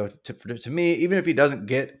 So to me, even if he doesn't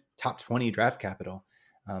get top 20 draft capital,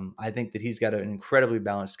 I think that he's got an incredibly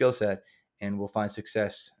balanced skill set and will find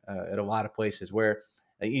success at a lot of places where,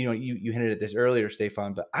 you hinted at this earlier,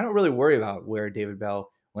 Stefan, but I don't really worry about where David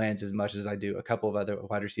Bell lands as much as I do a couple of other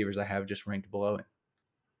wide receivers I have just ranked below him.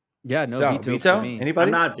 Yeah, no So, veto for me. Anybody?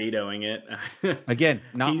 I'm not vetoing it. Again,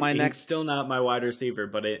 not my next. He's still not my wide receiver,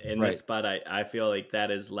 but in Right. this spot, I feel like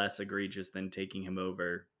that is less egregious than taking him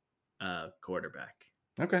over quarterback.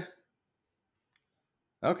 Okay,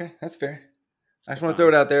 that's fair. I just want to throw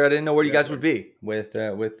it out there. I didn't know where you guys would be with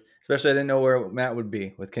especially I didn't know where Matt would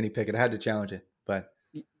be with Kenny Pickett. I had to challenge it, but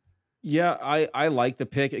Yeah, I like the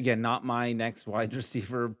pick. Again, not my next wide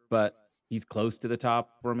receiver, but he's close to the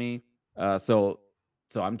top for me. So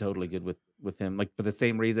I'm totally good with him. Like, for the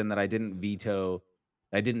same reason that I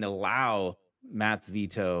didn't allow Matt's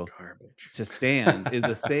veto to stand is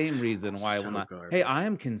the same reason why I will not. Hey, I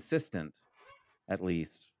am consistent, at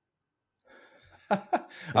least. all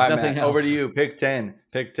right, nothing Matt, over to else. you. Pick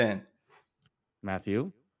 10.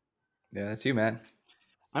 Matthew? Yeah, that's you, man.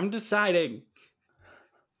 I'm deciding.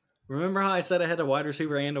 Remember how I said I had a wide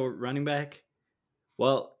receiver and a running back?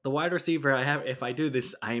 Well, the wide receiver I have, if I do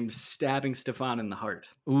this, I am stabbing Stefan in the heart.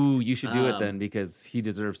 Ooh, you should do it then, because he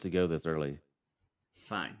deserves to go this early.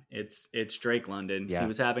 Fine. It's Drake London. Yeah. He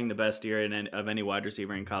was having the best year of any wide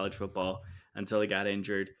receiver in college football until he got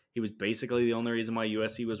injured. He was basically the only reason why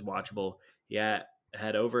USC was watchable. He had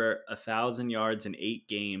over 1,000 yards in 8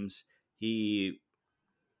 games. He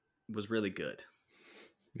was really good.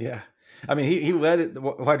 Yeah. I mean, he led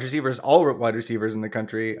all wide receivers in the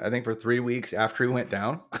country, I think, for 3 weeks after he went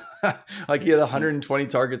down. Like, he had 120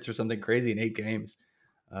 targets or something crazy in 8 games.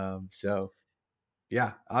 So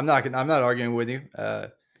yeah, I'm not arguing with you.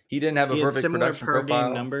 He didn't have a perfect production per profile.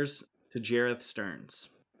 game numbers to Jareth Stearns.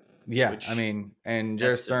 Yeah, I mean, and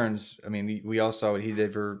Jareth Stearns, I mean, we all saw what he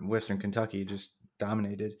did for Western Kentucky, just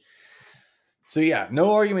dominated. So yeah,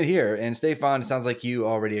 no argument here. And Stefan, it sounds like you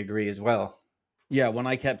already agree as well. Yeah, when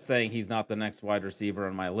I kept saying he's not the next wide receiver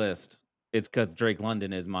on my list, it's because Drake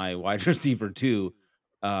London is my wide receiver too.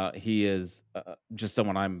 He is just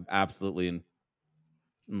someone I'm absolutely in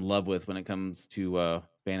love with when it comes to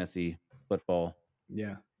fantasy football.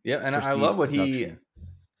 Yeah, and I love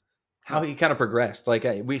how he kind of progressed. Like,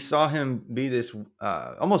 we saw him be this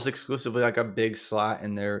almost exclusively like a big slot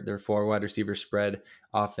in their 4 wide receiver spread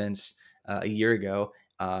offense a year ago.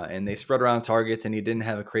 And they spread around targets, and he didn't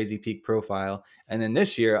have a crazy peak profile. And then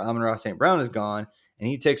this year, Amon-Ra St. Brown is gone, and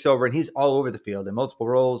he takes over, and he's all over the field in multiple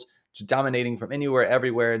roles, just dominating from anywhere,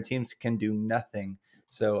 everywhere, and teams can do nothing.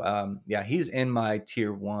 So, yeah, he's in my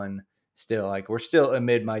tier 1 still. Like, we're still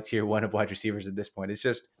amid my tier 1 of wide receivers at this point. It's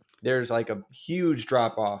just there's like a huge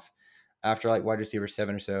drop off after like wide receiver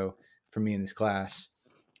 7 or so for me in this class.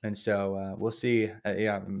 And so we'll see.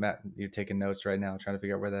 Yeah, Matt, you're taking notes right now, trying to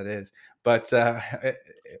figure out where that is. But I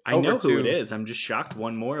know who it is. I'm just shocked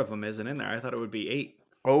one more of them isn't in there. I thought it would be 8.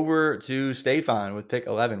 Over to Stefan with pick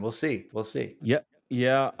 11. We'll see.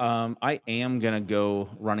 Yeah. I am gonna go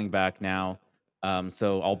running back now.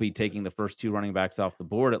 So I'll be taking the first 2 running backs off the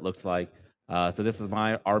board, it looks like. So this is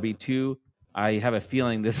my RB2. I have a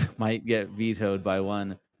feeling this might get vetoed by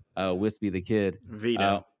one Wispy the Kid.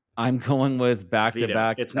 Veto. I'm going with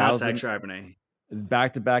back-to-back. It's not Zach Charbonnet.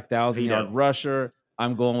 Back-to-back 1,000-yard rusher.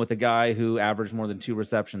 I'm going with a guy who averaged more than 2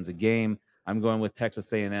 receptions a game. I'm going with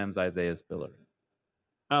Texas A&M's Isaiah Spiller.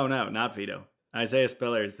 Oh no, not veto. Isaiah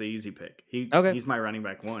Spiller is the easy pick. He's my running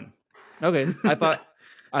back 1. Okay, I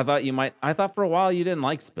thought you might. I thought for a while you didn't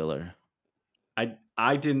like Spiller.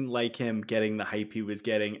 I didn't like him getting the hype he was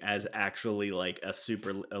getting as actually like a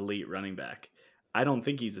super elite running back. I don't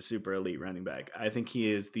think he's a super elite running back. I think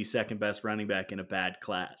he is the second best running back in a bad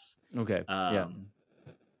class. Okay. Yeah.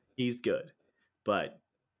 He's good. But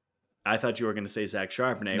I thought you were going to say Zach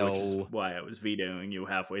Charbonnet, which is why I was vetoing you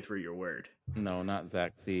halfway through your word. No, not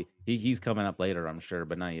Zach. See, he's coming up later, I'm sure,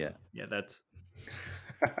 but not yet. Yeah, that's...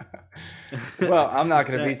 Well, I'm not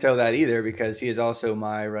going to veto that either because he is also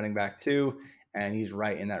my running back 2, and he's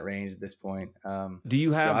right in that range at this point. Do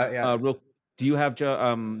you have do you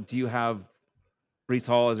have Breece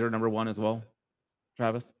Hall as your number 1 as well,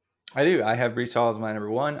 Travis? I do. I have Breece Hall as my number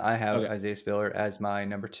 1. I have Isaiah Spiller as my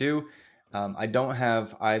number 2. I don't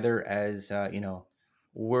have either as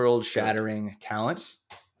world-shattering talents.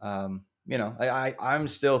 I'm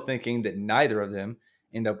still thinking that neither of them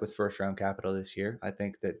end up with first-round capital this year. I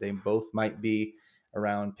think that they both might be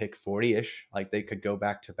around pick 40-ish. Like they could go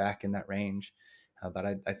back to back in that range. But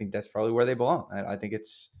I think that's probably where they belong. I think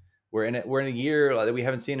we're in a year that we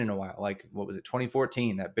haven't seen in a while. Like what was it,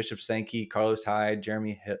 2014? That Bishop Sankey, Carlos Hyde,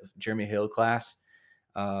 Jeremy Hill class.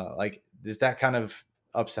 Like is that kind of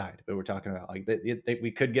upside that we're talking about? Like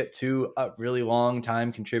we could get two really long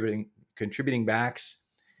time contributing backs,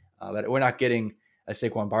 but we're not getting a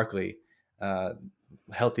Saquon Barkley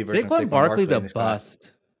healthy version. Saquon Barkley's Barkley a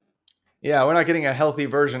bust. Yeah, we're not getting a healthy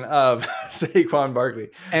version of Saquon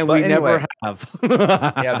Barkley. And we never have.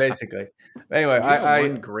 Yeah, basically. Anyway,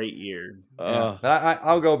 one great year. Yeah.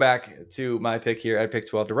 I'll go back to my pick here at pick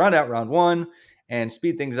 12 to round out round 1 and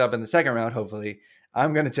speed things up in the second round, hopefully.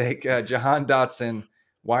 I'm going to take Jahan Dotson,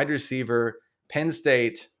 wide receiver, Penn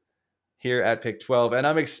State, here at pick 12. And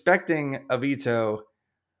I'm expecting a veto,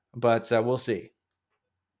 but we'll see.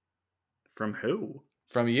 From who?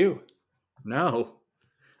 From you. No.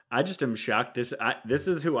 I just am shocked. This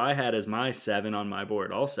is who I had as my 7 on my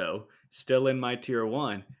board also. Still in my tier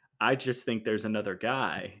 1. I just think there's another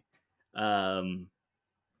guy. And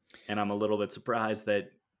I'm a little bit surprised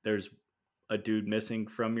that there's a dude missing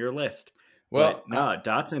from your list. Well, but no,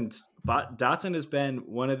 Dotson has been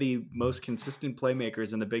one of the most consistent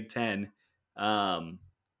playmakers in the Big Ten. And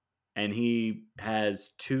he has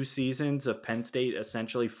 2 seasons of Penn State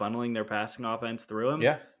essentially funneling their passing offense through him.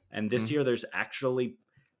 Yeah. And this year there's actually,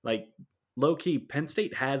 like, low key, Penn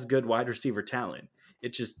State has good wide receiver talent.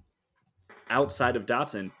 It just, outside of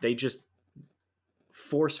Dotson, they just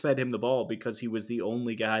force fed him the ball because he was the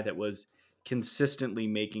only guy that was consistently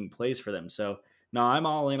making plays for them. So no, I'm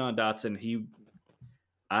all in on Dotson.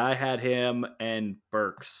 I had him and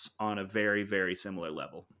Burks on a very, very similar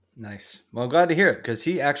level. Nice. Well, I'm glad to hear it because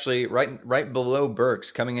he actually, right below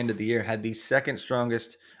Burks coming into the year, had the second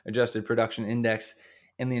strongest adjusted production index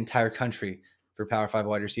in the entire country for Power 5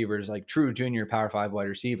 wide receivers, like true junior Power 5 wide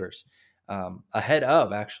receivers, ahead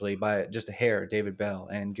of, actually, by just a hair, David Bell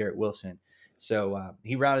and Garrett Wilson. So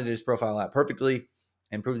he rounded his profile out perfectly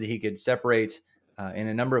and proved that he could separate in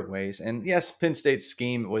a number of ways. And yes, Penn State's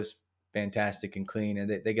scheme was fantastic and clean,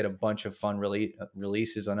 and they get a bunch of fun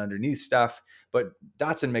releases on underneath stuff. But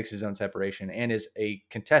Dotson makes his own separation and is a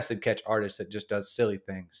contested catch artist that just does silly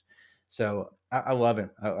things. So I love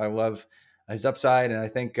him. I love his upside, and I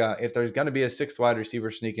think if there's going to be a 6th wide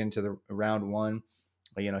receiver sneak into the round 1,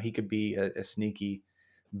 he could be a sneaky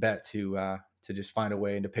bet to just find a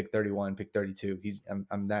way into pick 31, pick 32.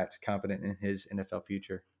 I'm that confident in his NFL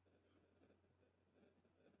future.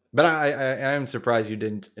 But I am surprised you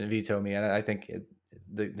didn't veto me. And I think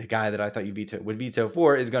the guy that I thought you would veto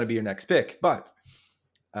for is going to be your next pick. But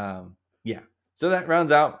yeah. So that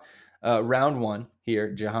rounds out round 1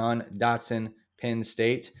 here. Jahan Dotson, Penn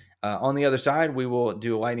State. On the other side, we will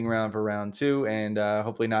do a lightning round for round 2 and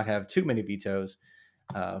hopefully not have too many vetoes.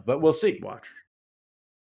 But we'll see. Watch.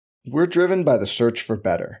 We're driven by the search for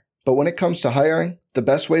better. But when it comes to hiring, the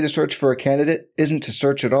best way to search for a candidate isn't to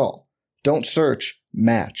search at all. Don't search,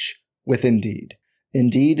 match with Indeed.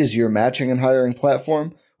 Indeed is your matching and hiring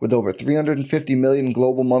platform with over 350 million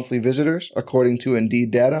global monthly visitors, according to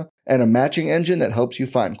Indeed data, and a matching engine that helps you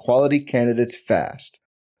find quality candidates fast.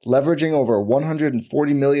 Leveraging over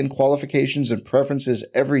 140 million qualifications and preferences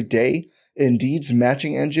every day, Indeed's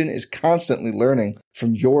matching engine is constantly learning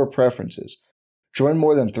from your preferences. Join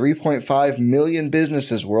more than 3.5 million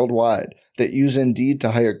businesses worldwide that use Indeed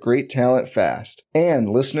to hire great talent fast. And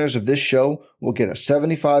listeners of this show will get a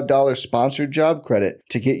 $75 sponsored job credit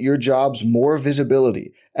to get your jobs more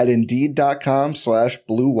visibility at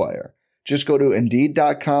Indeed.com/Blue Wire. Just go to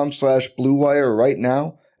Indeed.com/Blue Wire right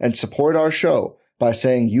now and support our show by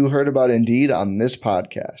saying you heard about Indeed on this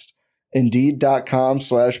podcast.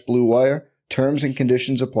 Indeed.com/Blue Wire. Terms and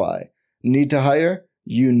conditions apply. Need to hire?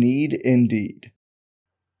 You need Indeed.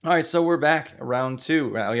 All right, so we're back. Round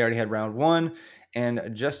 2. We already had round 1. And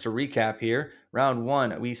just to recap here, round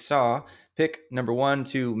 1, we saw pick number 1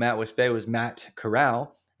 to Matt West Bay was Matt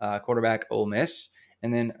Corral, quarterback Ole Miss.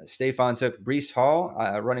 And then Stefan took Breece Hall,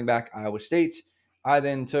 running back Iowa State. I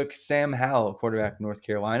then took Sam Howell, quarterback North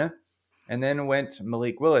Carolina. And then went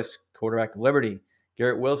Malik Willis, quarterback Liberty.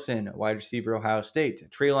 Garrett Wilson, wide receiver Ohio State.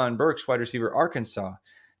 Treylon Burks, wide receiver Arkansas.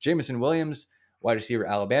 Jameson Williams, wide receiver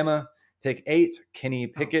Alabama. Pick 8, Kenny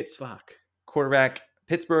Pickett, quarterback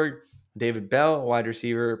Pittsburgh. David Bell, wide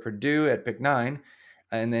receiver Purdue at pick 9.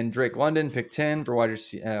 And then Drake London, pick 10 for wide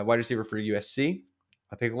receiver for USC.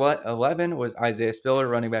 Pick 11 was Isaiah Spiller,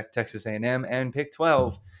 running back Texas A&M. And pick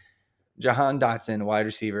 12, Jahan Dotson, wide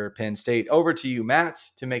receiver Penn State. Over to you, Matt,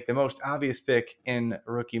 to make the most obvious pick in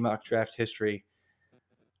rookie mock draft history.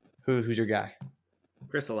 Who's your guy?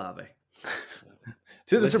 Chris Olave.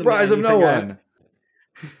 To the surprise of no one.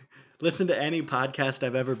 listen to any podcast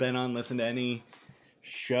I've ever been on, listen to any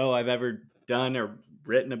show I've ever done or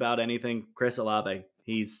written about anything, Chris Olave.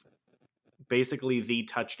 He's basically the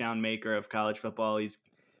touchdown maker of college football. He's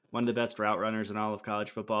one of the best route runners in all of college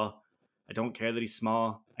football. I don't care that he's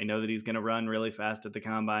small. I know that he's going to run really fast at the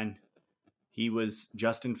combine. He was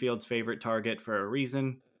Justin Fields' favorite target for a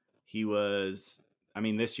reason.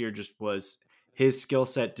 This year just was, his skill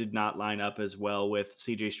set did not line up as well with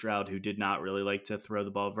CJ Stroud, who did not really like to throw the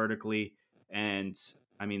ball vertically. And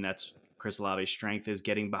that's Chris Olave's strength, is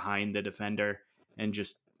getting behind the defender and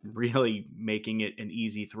just really making it an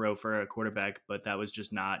easy throw for a quarterback. But that was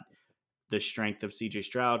just not the strength of CJ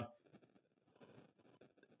Stroud.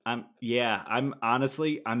 I'm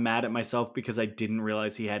mad at myself because I didn't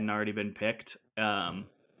realize he hadn't already been picked.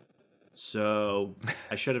 So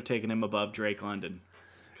I should have taken him above Drake London.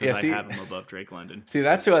 I have him above Drake London. See,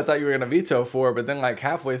 that's who I thought you were going to veto for, but then like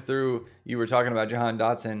halfway through, you were talking about Jahan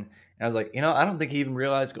Dotson, and I was like, I don't think he even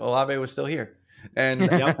realized Olave was still here. And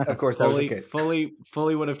of course, that was the case.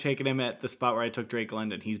 Fully would have taken him at the spot where I took Drake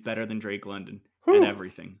London. He's better than Drake London at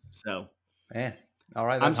everything. So, man, all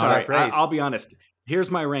right. I'm sorry. I'll be honest. Here's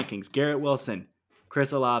my rankings: Garrett Wilson,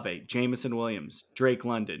 Chris Olave, Jameson Williams, Drake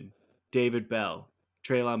London, David Bell,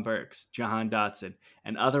 Treylon Burks, Jahan Dotson,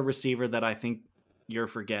 and other receiver that I think you're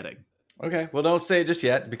forgetting. Okay, well, don't say it just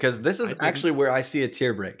yet, because this is actually where I see a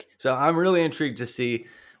tier break. So I'm really intrigued to see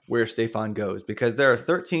where Stephon goes, because there are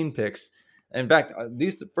 13 picks. In fact,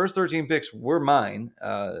 these first 13 picks were mine.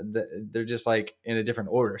 They're just like in a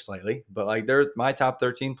different order slightly, but like they're my top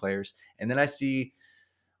 13 players. And then I see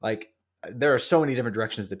like there are so many different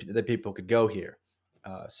directions that people could go here.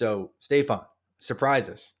 So Stephon, surprise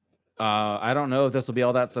us. I don't know if this will be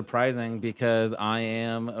all that surprising, because I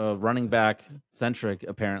am a running back centric.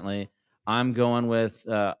 Apparently, I'm going with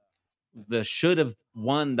the should have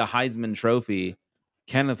won the Heisman Trophy,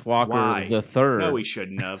 Kenneth Walker the third. No, he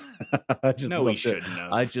shouldn't have. He shouldn't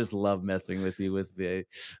have. I just love messing with you, Wisby.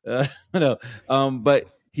 But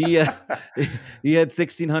he had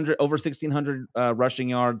over 1,600 rushing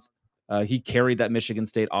yards. He carried that Michigan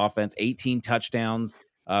State offense, 18 touchdowns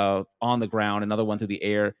on the ground, another one through the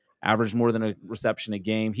air. Averaged more than a reception a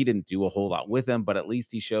game. He didn't do a whole lot with them, but at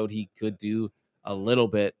least he showed he could do a little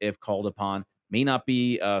bit if called upon. May not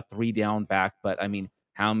be a 3-down back, but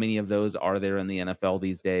how many of those are there in the NFL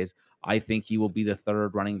these days? I think he will be the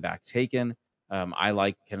third running back taken. I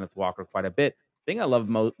like Kenneth Walker quite a bit. The thing I love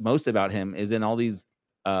most about him is in all these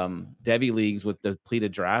Devy leagues with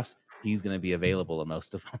depleted drafts, he's going to be available in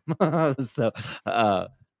most of them. So,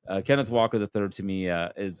 Kenneth Walker the third to me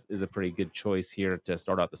is a pretty good choice here to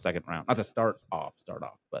start out the second round. Not to start off,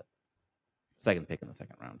 but second pick in the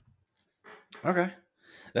second round. Okay,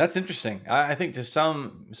 that's interesting. I think to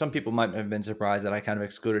some people might have been surprised that I kind of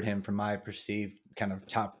excluded him from my perceived kind of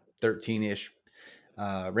top 13-ish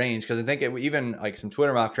range, because I think even like some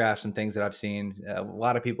Twitter mock drafts and things that I've seen, a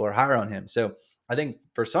lot of people are higher on him. So I think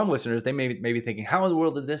for some listeners, they may be thinking, how in the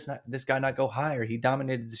world did this guy not go higher? He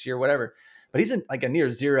dominated this year, whatever. But he's in like a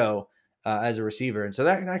near zero as a receiver. And so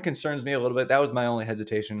that concerns me a little bit. That was my only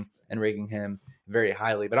hesitation in ranking him very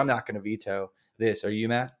highly. But I'm not going to veto this. Are you,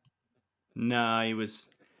 Matt? No, he was,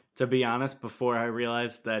 to be honest, before I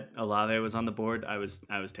realized that Olave was on the board, I was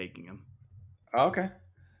taking him. Okay.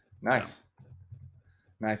 Nice. So.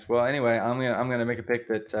 Nice. Well, anyway, I'm gonna make a pick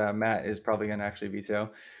that Matt is probably going to actually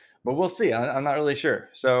veto. But we'll see. I'm not really sure.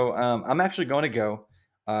 So I'm actually going to go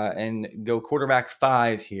and go quarterback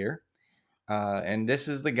 5 here. And this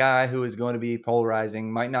is the guy who is going to be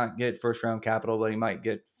polarizing. Might not get first round capital, but he might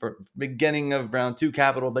get for beginning of round 2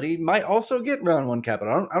 capital, but he might also get round 1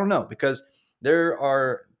 capital. I don't know, because there's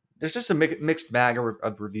just a mixed bag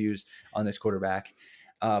of reviews on this quarterback.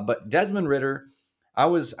 But Desmond Ridder, I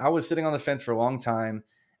was sitting on the fence for a long time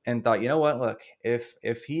and thought, you know what? Look,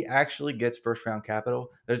 if he actually gets first round capital,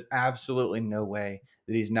 there's absolutely no way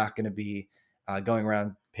that he's not going to be going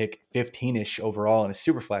around pick 15-ish overall in a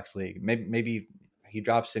super flex league. Maybe he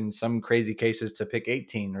drops in some crazy cases to pick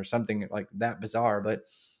 18 or something like that bizarre. But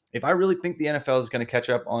if I really think the NFL is going to catch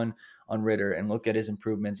up on Ridder and look at his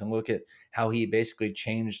improvements and look at how he basically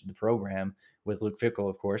changed the program with Luke Fickell,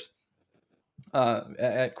 of course,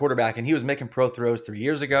 at quarterback, and he was making pro throws 3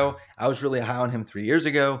 years ago. I was really high on him 3 years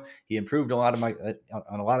ago. He improved a lot of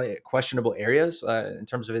on a lot of questionable areas in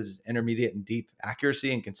terms of his intermediate and deep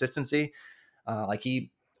accuracy and consistency. Like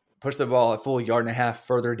he pushed the ball a full 1.5 yards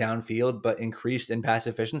further downfield, but increased in pass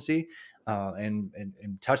efficiency and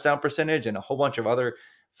touchdown percentage and a whole bunch of other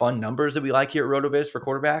fun numbers that we like here at RotoViz for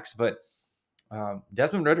quarterbacks. But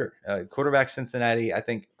Desmond Ridder, quarterback Cincinnati, I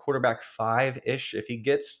think quarterback 5-ish. If he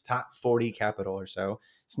gets top 40 capital or so,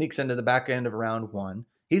 sneaks into the back end of round 1,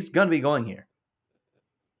 he's going to be going here.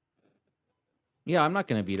 Yeah, I'm not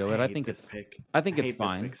going to veto it. I think it's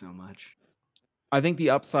fine. Pick so much. I think the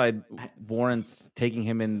upside warrants taking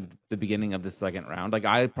him in the beginning of the second round. Like,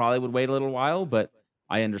 I probably would wait a little while, but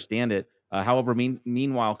I understand it. However,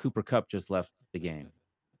 meanwhile, Cooper Kupp just left the game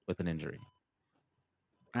with an injury.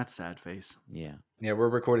 That's sad face. Yeah. Yeah, we're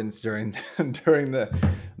recording this during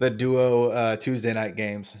the duo Tuesday night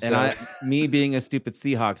games. So. And me being a stupid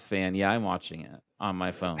Seahawks fan, yeah, I'm watching it on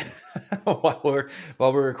my phone while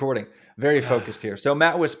we're recording. Very focused here. So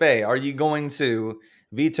Matt Wispay, are you going to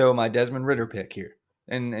veto my Desmond Ridder pick here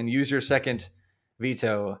and use your second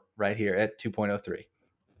veto right here at 2.03?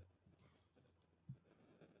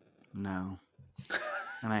 No.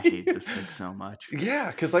 And I hate this pick so much.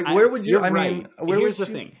 Yeah, because where would you? Here's the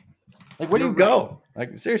thing. Like, where do you go?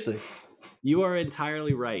 Like, seriously. You are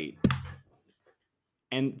entirely right.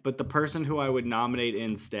 But the person who I would nominate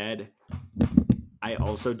instead, I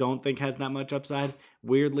also don't think has that much upside.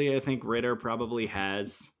 Weirdly, I think Ridder probably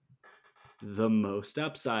has the most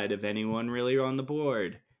upside of anyone really on the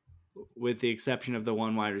board, with the exception of the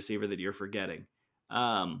one wide receiver that you're forgetting.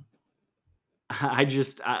 I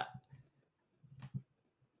just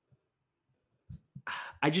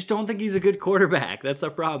don't think he's a good quarterback. That's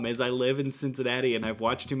the problem. Is I live in Cincinnati and I've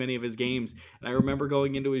watched too many of his games. And I remember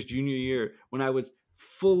going into his junior year when I was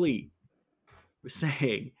fully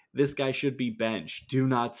saying this guy should be benched. Do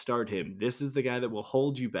not start him. This is the guy that will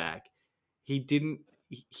hold you back.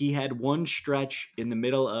 He had one stretch in the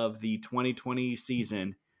middle of the 2020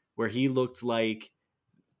 season where he looked like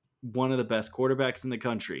one of the best quarterbacks in the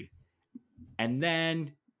country. And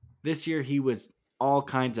then this year he was all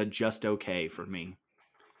kinds of just okay for me.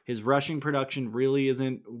 His rushing production really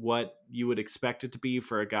isn't what you would expect it to be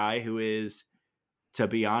for a guy who is, to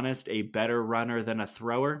be honest, a better runner than a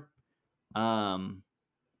thrower. I'm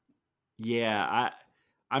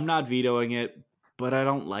not vetoing it, but I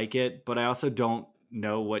don't like it. But I also don't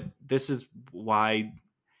know what this is. Why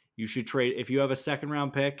you should trade. If you have a second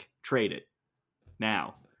round pick, trade it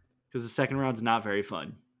now, because the second round's not very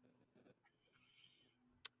fun.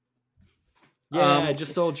 Yeah, I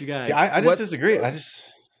just told you guys. See, I just disagree.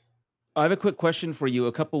 I have a quick question for you.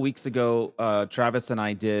 A couple weeks ago, Travis and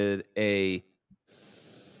I did an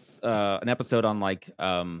episode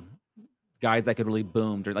on guys that could really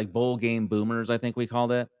boom, or like bowl game boomers, I think we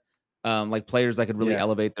called it. Like players that could really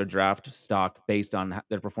elevate their draft stock based on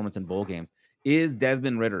their performance in bowl games. Is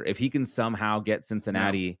Desmond Ridder, if he can somehow get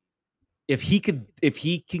Cincinnati, if he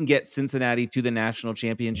can get Cincinnati to the national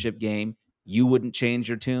championship game, you wouldn't change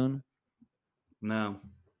your tune? No.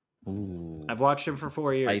 Ooh, I've watched him for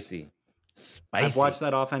 4 years. Spicy. I've watched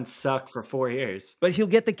that offense suck for 4 years. But he'll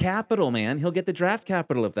get the capital, man. He'll get the draft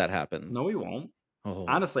capital if that happens. No, he won't. Oh.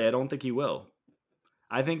 Honestly, I don't think he will.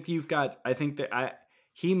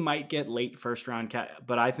 He might get late first round cap,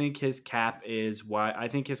 but I think his cap is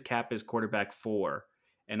quarterback 4.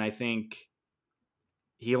 And I think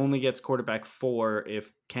he only gets quarterback 4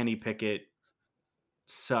 if Kenny Pickett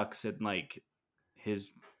sucks at his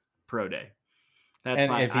pro day.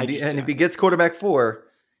 If he gets quarterback 4,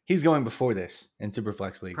 he's going before this in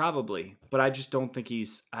Superflex leagues. Probably, but I just don't think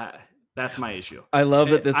he's. That's my issue. I love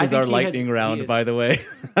that this is our lightning round, by the way.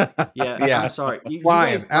 Yeah. I'm sorry.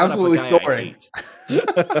 Fine. Absolutely sorry.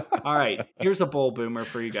 All right. Here's a bowl boomer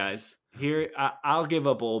for you guys. Here, I'll give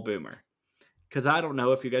a bowl boomer because I don't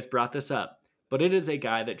know if you guys brought this up, but it is a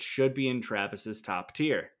guy that should be in Travis's top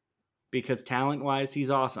tier because talent-wise,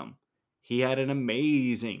 he's awesome. He had an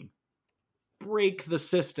amazing break the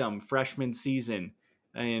system freshman season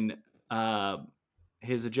in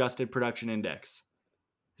his adjusted production index.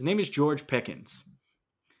 His name is George Pickens.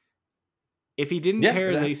 If he didn't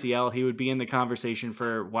tear his ACL, he would be in the conversation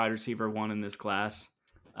for wide receiver 1 in this class.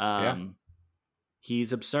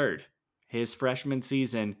 He's absurd. His freshman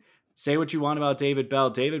season, say what you want about David Bell.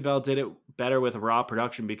 David Bell did it better with raw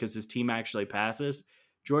production because his team actually passes.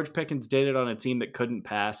 George Pickens did it on a team that couldn't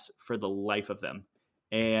pass for the life of them.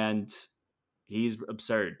 And he's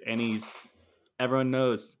absurd. And everyone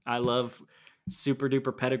knows I love super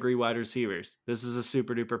duper pedigree wide receivers. This is a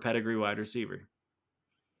super duper pedigree wide receiver.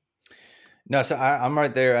 No, so I'm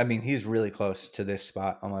right there. I mean, he's really close to this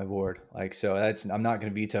spot on my board. I'm not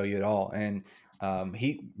going to veto you at all. And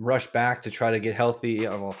he rushed back to try to get healthy.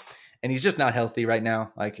 And he's just not healthy right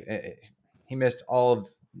now. He missed all of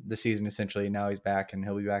the season essentially. Now he's back and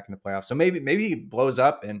he'll be back in the playoffs. So maybe he blows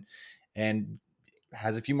up and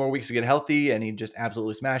has a few more weeks to get healthy and he just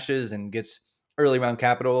absolutely smashes and gets early round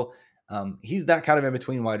capital. He's that kind of in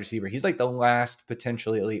between wide receiver. He's like the last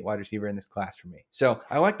potentially elite wide receiver in this class for me. So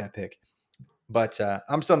I like that pick. But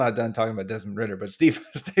I'm still not done talking about Desmond Ridder. But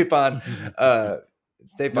Stefan,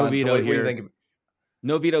 Stephon, No so veto what do you here. think?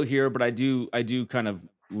 No veto here, but I do kind of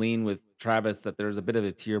lean with Travis that there's a bit of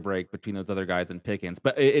a tier break between those other guys and Pickens,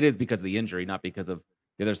 but it is because of the injury, not because of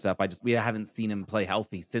the other stuff. We haven't seen him play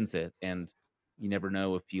healthy since it, and you never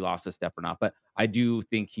know if he lost a step or not. But I do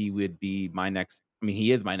think he would be my next. I mean,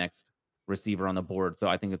 he is my next receiver on the board, so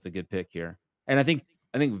I think it's a good pick here. And I think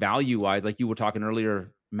value wise, like you were talking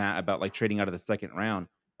earlier, Matt, about like trading out of the second round.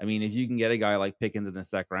 I mean, if you can get a guy like Pickens in the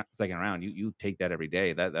second round, you take that every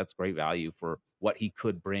day. That's great value for what he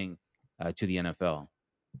could bring to the NFL.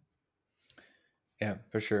 Yeah,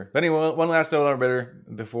 for sure. But anyway, one last note on Ritter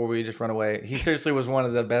before we just run away. He seriously was one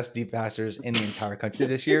of the best deep passers in the entire country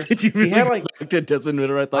this year. Did you really he had go back to Desmond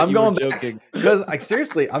Ritter? I thought I'm you going were back joking. because, like,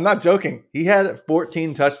 seriously, I'm not joking. He had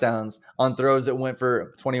 14 touchdowns on throws that went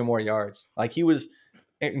for 20 or more yards. Like, he was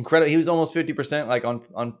incredible. He was almost 50%, like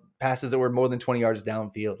on passes that were more than 20 yards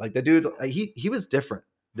downfield. Like, the dude, he was different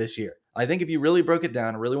this year. I think if you really broke it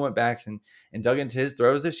down, really went back and dug into his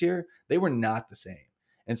throws this year, they were not the same.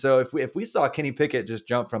 And so if we saw Kenny Pickett just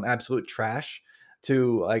jump from absolute trash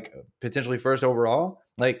to like potentially first overall,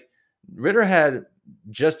 like Ritter had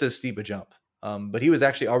just as steep a jump, but he was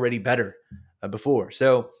actually already better before.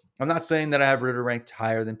 So I'm not saying that I have Ritter ranked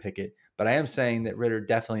higher than Pickett, but I am saying that Ritter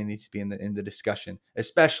definitely needs to be in the discussion,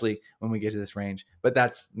 especially when we get to this range. But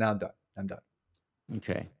that's now I'm done. I'm done.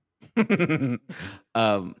 Okay.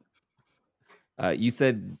 You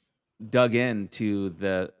said dug into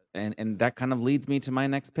the and that kind of leads me to my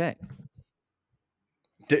next pick.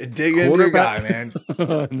 Dig into your guy, man.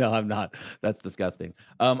 No, I'm not. That's disgusting.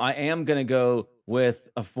 I am gonna go with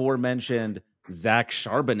aforementioned Zach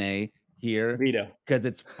Charbonnet here Veto. because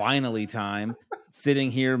it's finally time.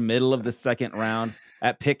 Sitting here, middle of the second round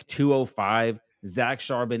at pick 205, Zach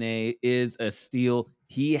Charbonnet is a steal.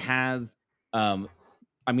 He has, I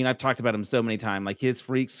mean, I've talked about him so many times. Like his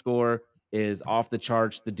freak score is off the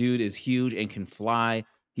charts. The dude is huge and can fly.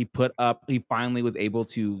 He finally was able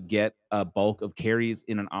to get a bulk of carries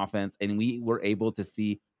in an offense, and we were able to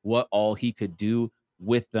see what all he could do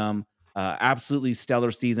with them. Absolutely stellar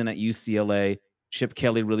season at UCLA. Chip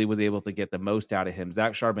Kelly really was able to get the most out of him.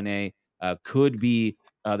 Zach Charbonnet could be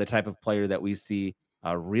the type of player that we see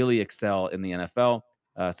really excel in the NFL.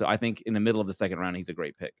 So I think in the middle of the second round, he's a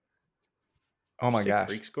great pick. Oh my gosh.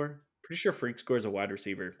 Freak score? Pretty sure freak score is a wide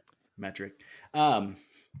receiver metric.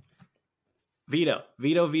 Veto.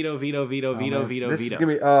 This is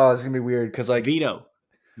gonna be weird because like Veto.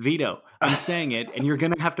 I'm saying it, and you're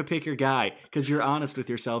gonna have to pick your guy because you're honest with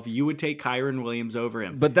yourself. You would take Kyron Williams over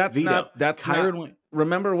him, but that's Veto. not. That's Kyron. Not,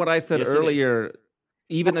 remember what I said earlier.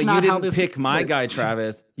 Even that's though you didn't pick my guy,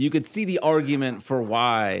 Travis, you could see the argument for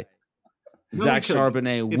why Zach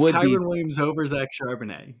Charbonnet would be. Kyron Williams over Zach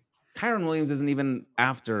Charbonnet. Kyron Williams isn't even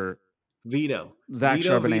after Veto. Zach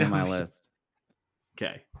Charbonnet on my list.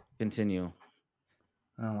 Okay, continue.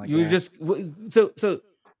 Oh my you God. Just so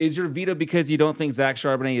is your veto because you don't think Zach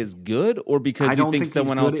Charbonnet is good, or because you think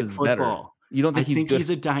someone else is better? You don't think he's good? He's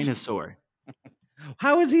a dinosaur.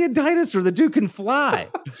 How is he a dinosaur? The dude can fly.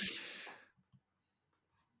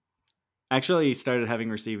 Actually, he started having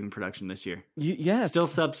receiving production this year. Yes. Still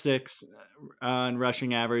sub 6 on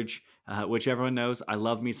rushing average, which everyone knows. I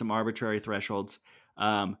love me some arbitrary thresholds.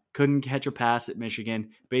 Couldn't catch a pass at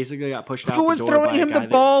Michigan. Basically got pushed out the door. Who was throwing him the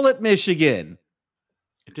ball at Michigan?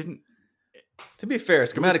 It didn't. To be fair,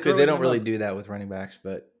 schematically, they don't really do that with running backs,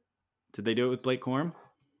 but. Did they do it with Blake Corum?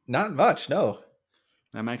 Not much, no.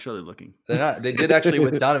 I'm actually looking. They're not. They did actually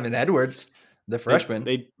with Donovan Edwards, the freshman.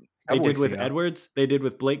 They did with Edwards, they did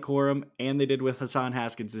with Blake Corum, and they did with Hassan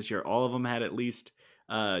Haskins this year. All of them had at least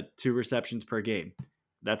 2 receptions per game.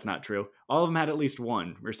 That's not true. All of them had at least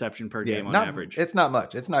 1 reception per game on average. It's not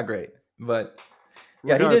much. It's not great. But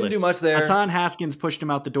yeah, regardless, he didn't do much there. Hassan Haskins pushed him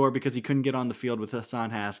out the door because he couldn't get on the field with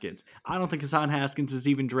Hassan Haskins. I don't think Hassan Haskins is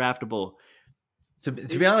even draftable. To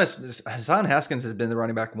be honest, Hassan Haskins has been the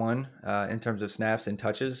running back 1 in terms of snaps and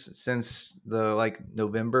touches since the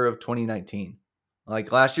November of 2019.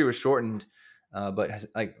 Like last year was shortened, but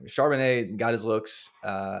like Charbonnet got his looks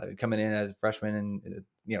coming in as a freshman,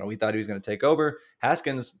 and we thought he was going to take over.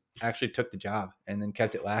 Haskins actually took the job and then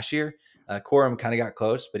kept it last year. Corum kind of got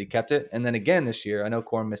close, but he kept it, and then again this year. I know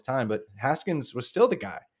Corum missed time, but Haskins was still the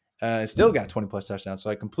guy. Still got 20 plus touchdowns.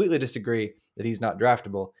 So I completely disagree that he's not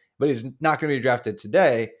draftable, but he's not going to be drafted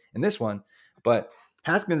today in this one. But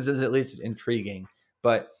Haskins is at least intriguing.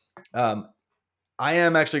 But I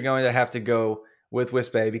am actually going to have to go with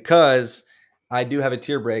Wispe because I do have a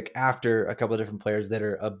tier break after a couple of different players that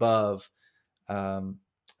are above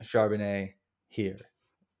Charbonnet here,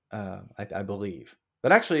 I believe.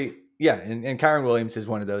 But actually, yeah, and Kyren Williams is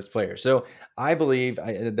one of those players. So I believe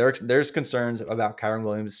there's concerns about Kyren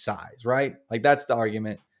Williams' size, right? Like that's the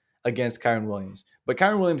argument against Kyren Williams. But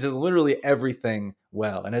Kyren Williams is literally everything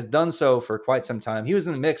well and has done so for quite some time. He was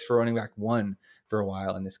in the mix for running back 1 for a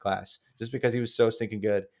while in this class just because he was so stinking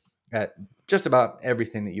good at just about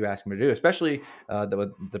everything that you ask him to do, especially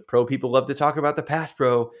the pro people love to talk about the pass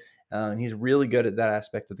pro. And he's really good at that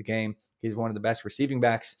aspect of the game. He's one of the best receiving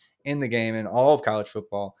backs in the game in all of college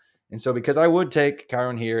football. And so because I would take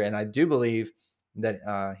Kyren here, and I do believe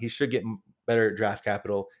that he should get better draft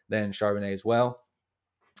capital than Charbonnet as well,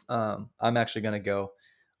 I'm actually going to go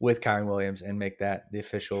with Kyren Williams and make that the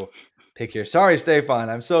official pick here. Sorry, Stefan.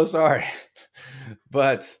 I'm so sorry.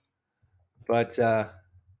 but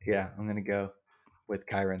yeah, I'm going to go with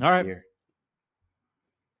Kyren All right. here.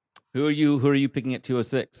 Who are you picking at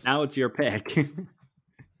 206? Now it's your pick.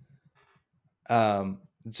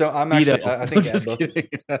 So I'm actually, I think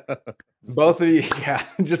both of you, yeah,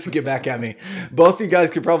 just to get back at me, both of you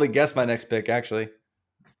guys could probably guess my next pick, actually.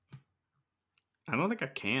 I don't think I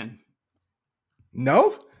can.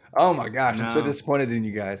 No? Oh my gosh, I'm so No. disappointed in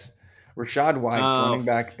you guys. Rashad White, running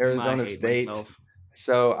back, Arizona State. Myself.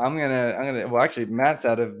 So I'm gonna. Well, actually, Matt's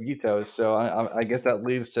out of vetoes, so I guess that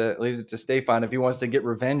leaves it to Stefan if he wants to get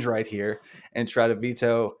revenge right here and try to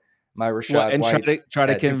veto my Rashad and White. try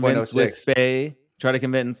to at convince 2.06. Try to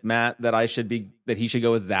convince Matt that he should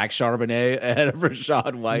go with Zach Charbonnet ahead of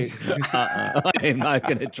Rashad White. I'm not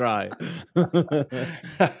gonna try.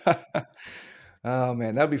 Oh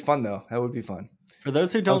man, that would be fun though. That would be fun. For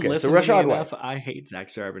those who don't Okay, listen so to Rashad me White. enough, I hate Zach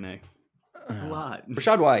Charbonnet a lot.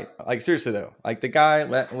 Rashad White, like seriously though, like the guy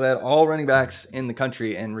led all running backs in the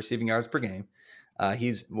country in receiving yards per game.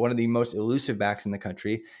 He's one of the most elusive backs in the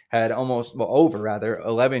country. Had over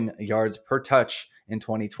 11 yards per touch in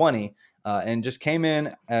 2020, and just came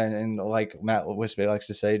in and like Matt Wispey likes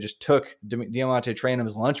to say, just took Diamante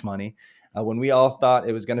Trainum's lunch money when we all thought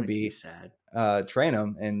it was going to be sad.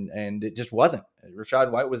 Trainum, and it just wasn't.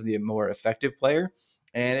 Rashad White was the more effective player,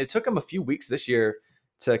 and it took him a few weeks this year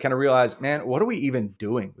to kind of realize, man, what are we even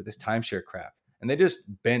doing with this timeshare crap? And they just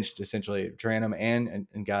benched essentially Trainum and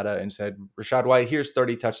Ngata and said, Rashad White, here's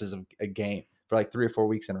 30 touches a game for like 3 or 4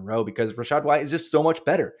 weeks in a row because Rashad White is just so much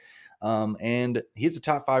better. And he's a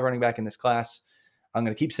top 5 running back in this class. I'm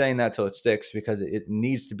going to keep saying that till it sticks because it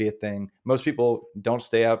needs to be a thing. Most people don't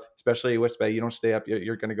stay up, especially West Bay. You don't stay up.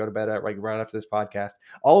 You're going to go to bed at right after this podcast.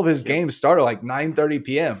 All of his games start at like 9:30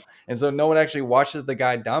 p.m. And so no one actually watches the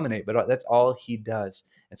guy dominate, but that's all he does.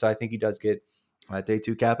 And so I think he does get day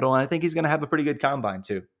 2 capital, and I think he's going to have a pretty good combine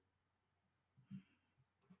too.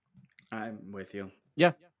 I'm with you.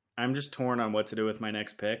 Yeah. I'm just torn on what to do with my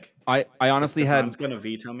next pick. I honestly Stefan's going to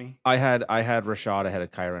veto me. I had Rashad ahead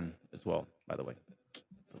of Kyren as well, by the way.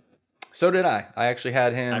 So did I. I actually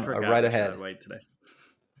had him I forgot right Rashad ahead. White today.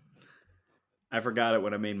 I forgot it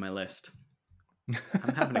when I made my list.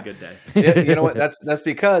 I'm having a good day. You know what? That's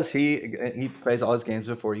because he plays all his games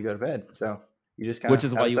before you go to bed. So you just kind of, which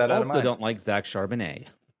is why you also don't like Zach Charbonnet.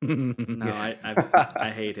 No,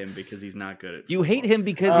 I hate him because he's not good at You football. hate him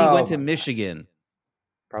because he went to Michigan.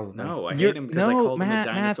 Probably. No, I You're- hate him because I no, called him a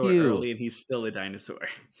dinosaur Matthew. early and he's still a dinosaur.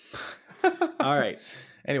 All right.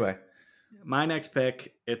 Anyway, My next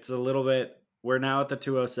pick, it's a little bit, we're now at the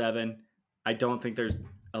 207. I don't think there's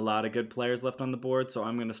a lot of good players left on the board, so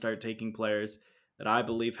I'm going to start taking players that I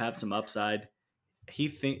believe have some upside. He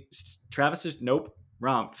thinks Travis is, nope,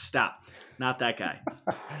 wrong. Stop. Not that guy.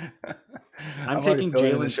 I'm taking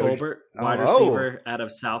Jalen Tolbert, wide receiver out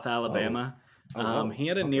of South Alabama. He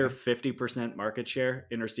had a near 50% market share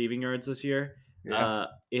in receiving yards this year. Yeah.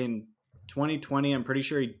 In 2020, I'm pretty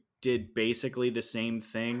sure he did basically the same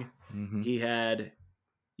thing. Mm-hmm.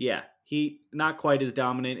 He not quite as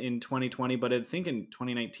dominant in 2020, but I think in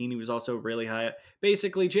 2019 he was also really high.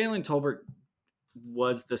 Basically, Jalen Tolbert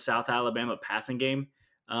was the South Alabama passing game,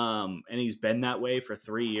 and he's been that way for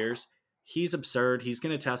 3 years. He's absurd. He's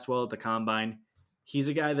going to test well at the combine. He's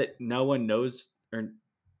a guy that no one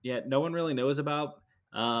really knows about,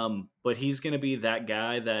 but he's going to be that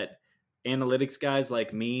guy that analytics guys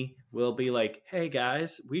like me will be like, hey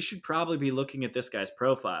guys, we should probably be looking at this guy's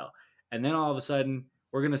profile. And then all of a sudden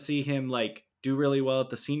we're going to see him like do really well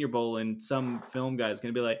at the Senior Bowl, and some film guy is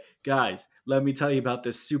going to be like, guys, let me tell you about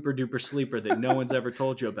this super duper sleeper that no one's ever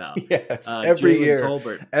told you about. Yes, every Jalen year.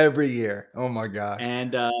 Tolbert. Every year. Oh my gosh.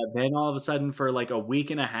 And then all of a sudden for like a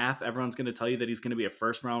week and a half, everyone's going to tell you that he's going to be a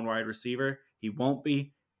first round wide receiver. He won't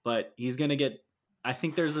be, but he's going to get, I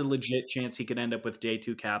think there's a legit chance he could end up with day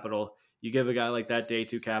 2 capital. You give a guy like that day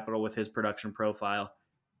 2 capital with his production profile,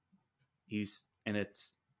 And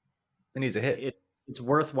he's a hit. It's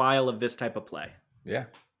worthwhile of this type of play. Yeah,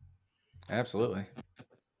 absolutely.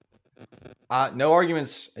 No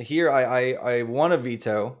arguments here. I want to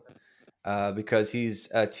veto because he's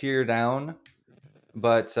a tier down,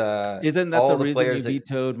 but Isn't that all the the reason you players that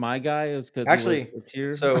vetoed my guy? Is because he actually, was a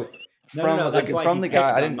tier? so No, that's why from he the guy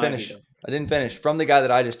picked I on didn't my finish. veto. I didn't finish from the guy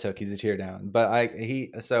that I just took. He's a tier down, but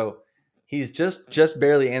he's just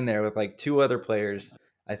barely in there with like two other players.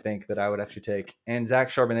 I think that I would actually take, and Zach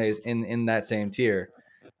Charbonnet is in that same tier.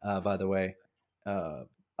 By the way,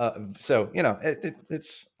 so you know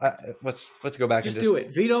it's let's go back Just and do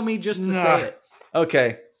it. Veto me just to Nah. say it.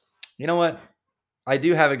 Okay, you know what? I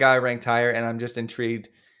do have a guy ranked higher, and I'm just intrigued.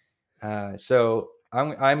 So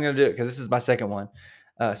I'm gonna do it because this is my second one.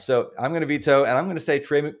 So I'm gonna veto, and I'm gonna say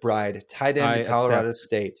Trey McBride, tight end I to Colorado accept.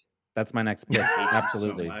 State. That's my next pick.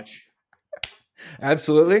 Absolutely. So much.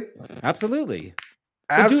 Absolutely, Absolutely.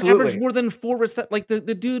 The dude averaged absolutely. more than 4 like the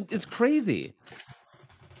dude is crazy.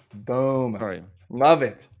 Boom. Sorry. Love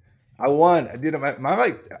it. I won. Dude, my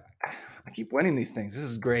like, I keep winning these things. This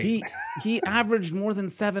is great. He averaged more than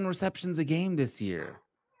 7 receptions a game this year.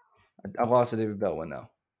 I lost to David Bellwin though.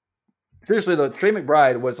 Seriously though, Trey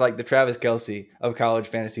McBride was like the Travis Kelce of college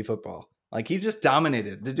fantasy football. Like he just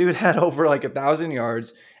dominated. The dude had over like 1,000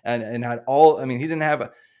 yards and had all. I mean, he didn't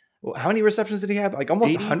have how many receptions did he have? Like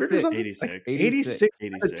almost 100 or something. 86. Like 86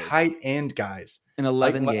 86. tight end guys In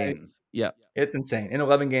 11 Like, games. Yeah. It's insane. In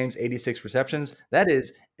 11 games, 86 receptions. That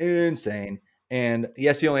is insane. And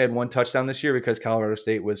yes, he only had one touchdown this year because Colorado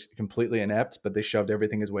State was completely inept, but they shoved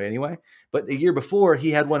everything his way anyway. But the year before,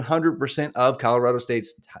 he had 100% of Colorado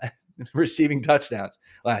State's receiving touchdowns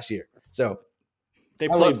last year. So They I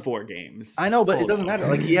played love- 4 games. I know, but it Hold doesn't on. matter.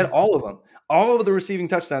 Like he had all of them, all of the receiving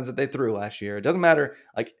touchdowns that they threw last year. It doesn't matter.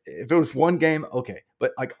 Like if it was one game, okay,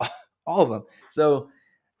 but like all of them. So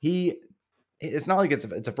it's not like it's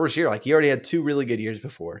a first year. Like he already had 2 really good years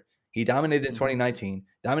before. He dominated in 2019,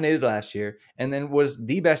 dominated last year, and then was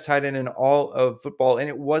the best tight end in all of football. And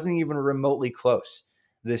it wasn't even remotely close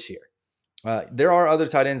this year. There are other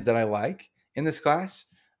tight ends that I like in this class,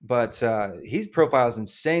 but he profiles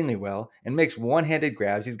insanely well and makes one-handed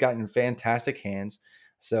grabs. He's gotten fantastic hands.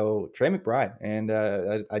 So Trey McBride, and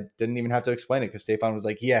I didn't even have to explain it because Stefan was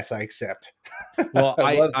like, "Yes, I accept." Well,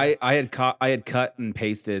 love I had cut and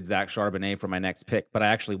pasted Zach Charbonnet for my next pick, but I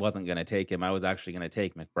actually wasn't going to take him. I was actually going to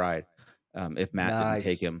take McBride if Matt didn't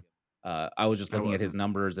take Nice. him. I was just I looking at his wasn't.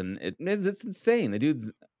 numbers, and it's insane. The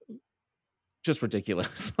dude's just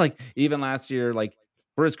ridiculous. Like even last year, like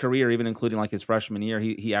for his career, even including like his freshman year,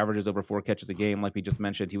 he averages over 4 catches a game. Like we just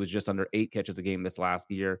mentioned, he was just under 8 catches a game this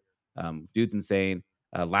last year. Dude's insane.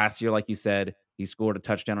 Last year, like you said, he scored a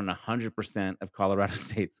touchdown on 100% of Colorado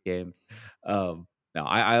State's games. No,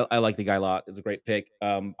 I like the guy a lot. It's a great pick.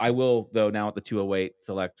 I will though now at the 208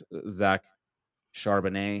 select Zach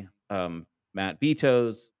Charbonnet. Matt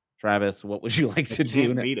vetoes. Travis, what would you like to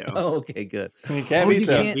do? can't now? veto. Oh, okay, good. You can't Oh, you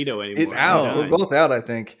veto. can't- veto anymore. He's out. I'm We're done. both out, I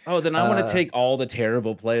think. Oh, then I want to take all the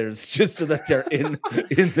terrible players just so that they're in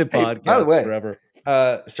the podcast by the way, forever.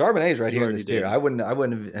 Charbonnet's right You here in already this tier. did. I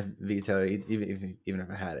wouldn't have vetoed it even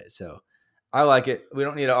if I had it. So I like it. We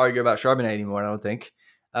don't need to argue about Charbonnet anymore, I don't think.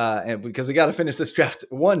 And because we got to finish this draft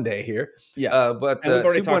one day here. Yeah, But and we've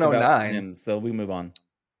already talked about 2.09. him, so we move on.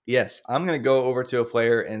 Yes, I'm going to go over to a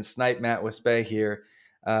player and snipe Matt Wispay here,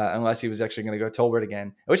 unless he was actually going to go Tolbert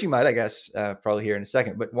again, which he might, I guess, probably here in a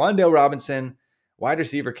second. But Wan'Dale Robinson, wide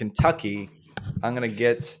receiver, Kentucky. I'm going to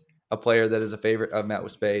get a player that is a favorite of Matt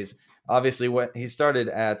Wispay's. Obviously, when he started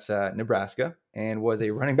at Nebraska and was a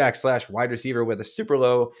running back / wide receiver with a super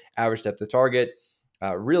low average depth of target,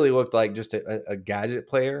 really looked like just a gadget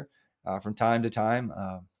player from time to time.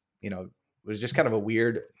 It was just kind of a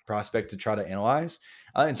weird prospect to try to analyze.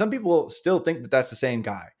 And some people still think that that's the same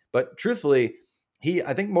guy. But truthfully, he,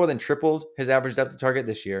 I think, more than tripled his average depth of target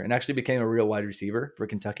this year and actually became a real wide receiver for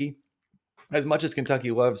Kentucky. As much as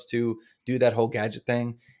Kentucky loves to do that whole gadget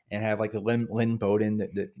thing and have like the Lynn Bowden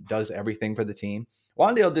that does everything for the team,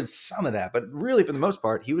 Wan'Dale did some of that. But really, for the most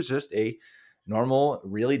part, he was just a normal,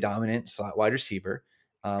 really dominant slot wide receiver.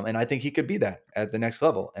 And I think he could be that at the next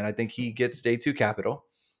level. And I think he gets day 2 capital.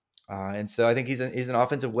 And so I think he's an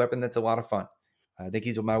offensive weapon that's a lot of fun. I think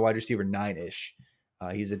he's my wide receiver 9-ish.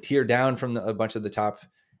 He's a tier down from a bunch of the top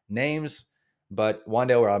names, but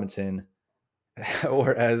Wan'Dale Robinson,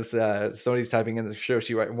 or as somebody's typing in the show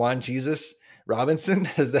sheet, right? Juan Jesus Robinson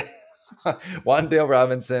is that Wan'Dale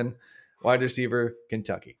Robinson, wide receiver,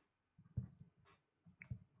 Kentucky.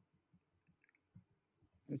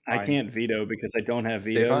 I can't veto because I don't have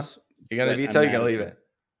vetoes. You're gonna but veto. I'm You're gonna mad leave at it.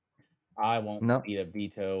 I won't No. beat a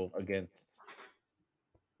veto against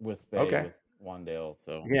Wispay Okay. with Wandale.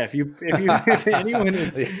 So Yeah, if anyone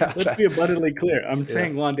is, Yeah, let's be abundantly clear. I'm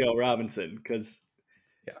saying Wandale Robinson because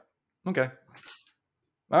Okay.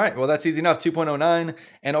 All right. Well, that's easy enough. 2.09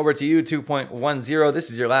 and over to you, 2.10. This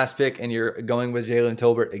is your last pick, and you're going with Jalen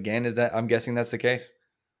Tolbert again. Is that? I'm guessing that's the case.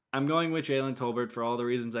 I'm going with Jalen Tolbert for all the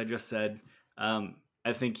reasons I just said.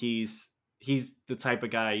 I think he's the type of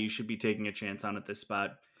guy you should be taking a chance on at this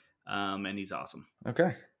spot, and he's awesome.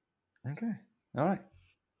 Okay. All right.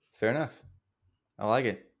 Fair enough. I like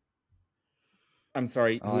it. I'm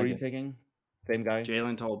sorry. I Who like are you it. taking? Same guy.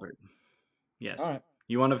 Jalen Tolbert. Yes. All right.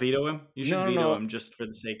 You want to veto him? You should No, veto no. him just for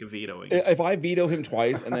the sake of vetoing. If I veto him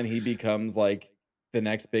twice and then he becomes like the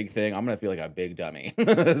next big thing, I'm gonna feel like a big dummy.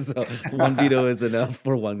 So one veto is enough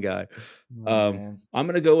for one guy. Man. I'm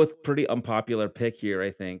gonna go with pretty unpopular pick here.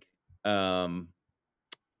 I think.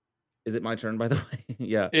 Is it my turn? By the way,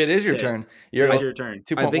 yeah. It is your It is. turn. You're It's at your turn.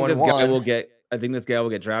 2.11. I think this guy will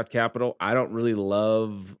get draft capital. I don't really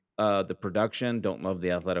love the production. Don't love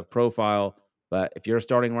the athletic profile. But if you're a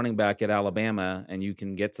starting running back at Alabama and you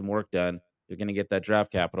can get some work done, you're going to get that draft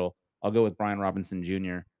capital. I'll go with Brian Robinson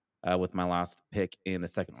Jr. With my last pick in the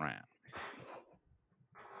second round.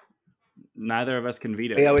 Neither of us can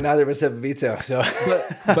veto. Yeah, him. we neither of us have a veto. So,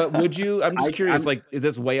 But would you? I'm just curious. I'm- Like, is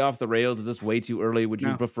this way off the rails? Is this way too early? Would you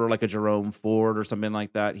No. prefer like a Jerome Ford or something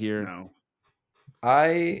like that here? No.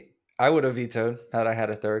 I would have vetoed had I had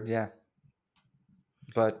a third. Yeah,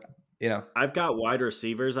 but I've got wide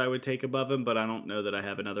receivers I would take above him, but I don't know that I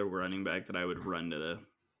have another running back that I would run to the.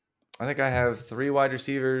 I think I have 3 wide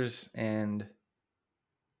receivers and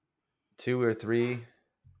 2 or 3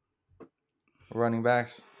 running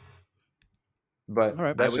backs. But All right.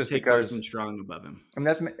 I that's would just take because Carson Strong above him. I mean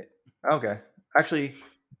that's okay. Actually,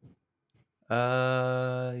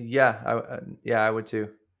 I would too.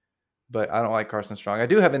 But I don't like Carson Strong. I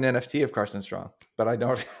do have an NFT of Carson Strong, but I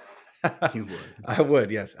don't. You would. I would,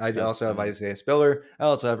 yes. I That's also have funny. Isaiah Spiller. I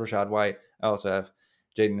also have Rashad White. I also have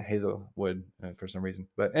Jaden Hazelwood for some reason.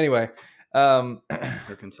 But anyway,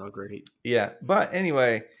 Arkansas great. yeah. But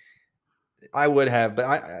anyway, I would have.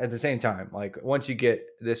 But at the same time, like once you get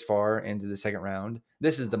this far into the second round,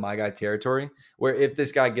 this is the my guy territory. Where if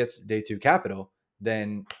this guy gets day 2 capital,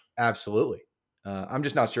 then absolutely. I'm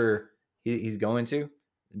just not sure he's going to,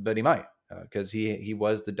 but he might because he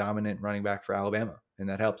was the dominant running back for Alabama. And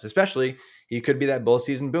that helps, especially he could be that bowl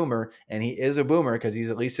season boomer, and he is a boomer because he's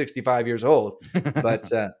at least 65 years old. But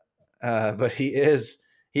he is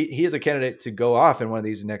a candidate to go off in one of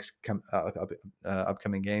these next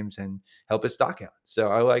upcoming games and help his stock out. So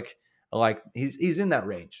I like he's in that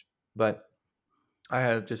range, but I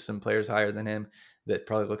have just some players higher than him that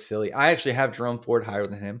probably look silly. I actually have Jerome Ford higher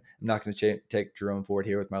than him. I'm not going to take Jerome Ford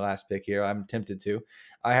here with my last pick here. I'm tempted to.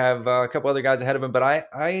 I have a couple other guys ahead of him, but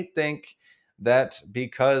I think that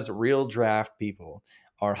because real draft people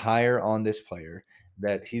are higher on this player,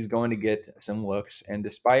 that he's going to get some looks. And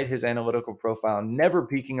despite his analytical profile never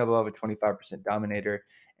peaking above a 25% dominator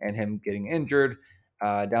and him getting injured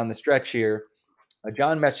down the stretch here,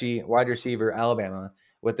 John Mechie, wide receiver, Alabama,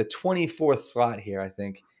 with the 24th slot here, I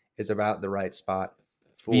think is about the right spot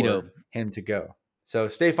for him to go. So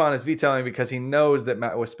Stefan is vetoing because he knows that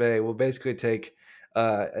Matt Wispe will basically take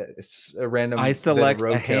a random. I select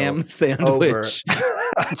a ham sandwich.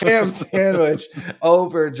 A ham sandwich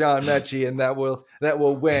over John Mechie, and that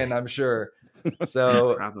will win, I'm sure.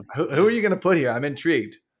 So who are you going to put here? I'm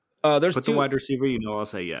intrigued. There's put the wide receiver. I'll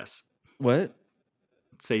say yes. What?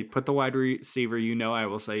 Say put the wide receiver. I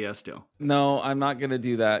will say yes to. No, I'm not going to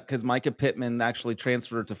do that because Micah Pittman actually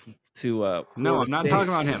transferred to no, I'm not State. talking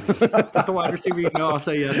about him. Put the wide receiver. I'll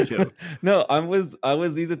say yes to. No, I was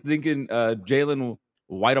either thinking Jalen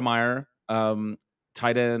Weidemeyer,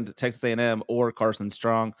 tight end, Texas A&M, or Carson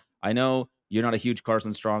Strong. I know you're not a huge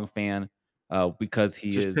Carson Strong fan because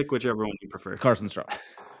he Just is. Pick whichever one you prefer. Carson Strong.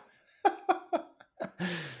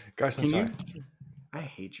 Carson Strong. I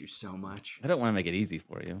hate you so much. I don't want to make it easy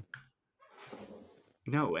for you.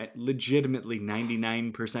 No, legitimately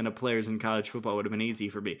 99% of players in college football would have been easy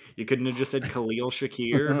for me. You couldn't have just said Khalil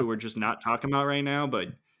Shakir, who we're just not talking about right now, but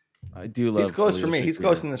I do love He's close Khalil for me. He's Shakir.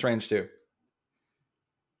 close in this range too.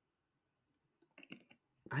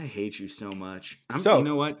 I hate you so much. So, you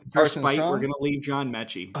know what? For Carson spite, Strong? we're going to leave John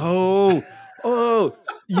Mechie. Oh,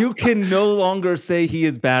 you can no longer say he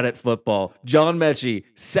is bad at football. John Mechie,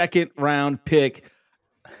 second round pick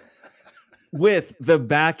with the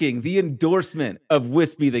backing, the endorsement of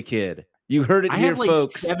Wispy the Kid. You heard it I here, have like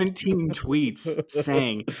folks. 17 tweets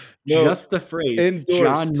saying No, just the phrase endorsed.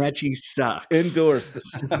 John Mechie sucks. Endorsed.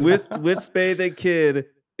 Wispy the Kid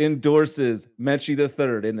endorses Mechie the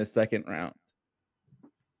third in the second round.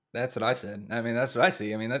 That's what I said. I mean, that's what I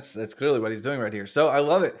see. I mean, that's clearly what he's doing right here. So I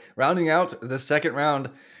love it. Rounding out the second round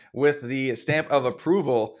with the stamp of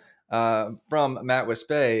approval from Matt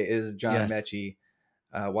Wispe is John Yes. Mechie,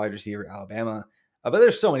 wide receiver, Alabama. But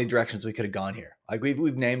there's so many directions we could have gone here. Like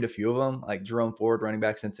we've named a few of them, like Jerome Ford, running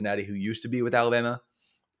back Cincinnati, who used to be with Alabama.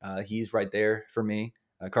 He's right there for me.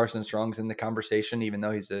 Carson Strong's in the conversation, even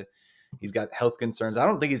though he's got health concerns. I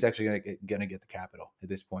don't think he's actually gonna get the capital at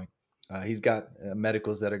this point. He's got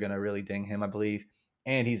medicals that are going to really ding him, I believe.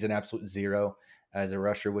 And he's an absolute zero as a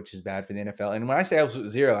rusher, which is bad for the NFL. And when I say absolute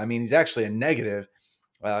zero, I mean he's actually a negative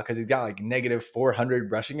because he's got like negative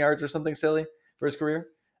 400 rushing yards or something silly for his career.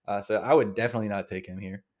 So I would definitely not take him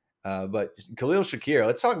here. But Khalil Shakir,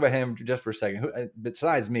 let's talk about him just for a second.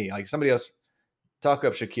 Besides me, like somebody else talk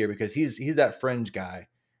up Shakir because he's that fringe guy,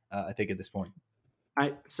 I think, at this point.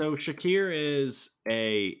 So Shakir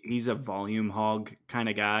he's a volume hog kind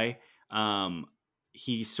of guy.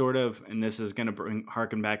 He sort of, and this is going to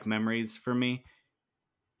harken back memories for me.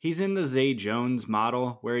 He's in the Zay Jones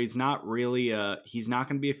model where he's not really he's not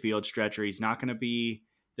going to be a field stretcher. He's not going to be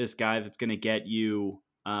this guy that's going to get you,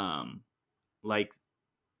 like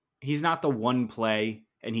he's not the one play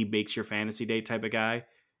and he makes your fantasy day type of guy,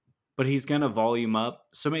 but he's going to volume up.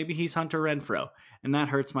 So maybe he's Hunter Renfrow. And that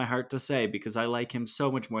hurts my heart to say because I like him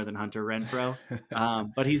so much more than Hunter Renfrow.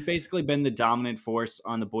 But he's basically been the dominant force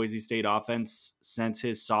on the Boise State offense since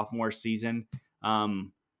his sophomore season.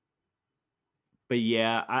 But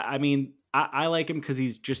yeah, I mean, I like him because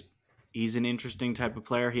he's an interesting type of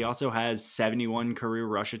player. He also has 71 career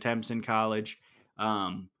rush attempts in college.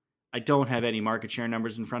 I don't have any market share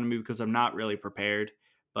numbers in front of me because I'm not really prepared,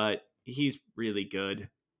 but he's really good.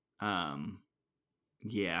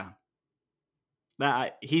 Yeah.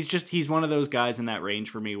 He's one of those guys in that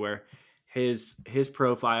range for me where his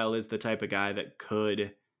profile is the type of guy that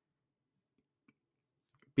could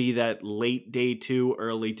be that late day 2,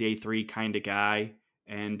 early day 3 kind of guy.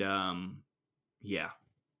 And yeah,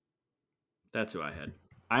 that's who I had.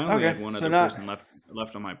 I only had one other person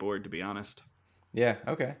left on my board, to be honest. Yeah.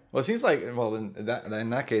 Okay. Well, it seems like, well, in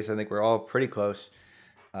that case, I think we're all pretty close.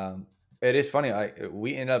 It is funny.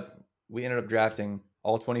 We ended up drafting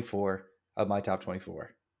all 24 of my top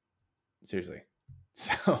 24. Seriously.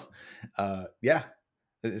 So, yeah,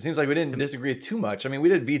 it seems like we didn't disagree too much. I mean, we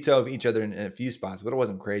did veto of each other in a few spots, but it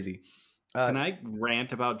wasn't crazy. Can I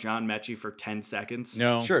rant about John Mechie for 10 seconds?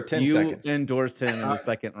 No. Sure, 10 seconds. You endorsed him in the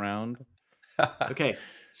second round. Okay,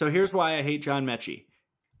 so here's why I hate John Mechie.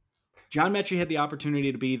 John Mechie had the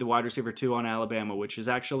opportunity to be the wide receiver 2 on Alabama, which is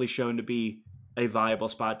actually shown to be a viable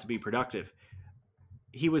spot to be productive.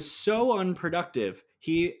 He was so unproductive,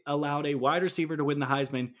 he allowed a wide receiver to win the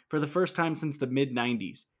Heisman for the first time since the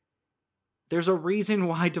mid-90s. There's a reason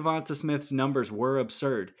why Devonta Smith's numbers were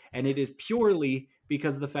absurd, and it is purely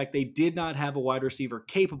because of the fact they did not have a wide receiver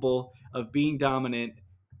capable of being dominant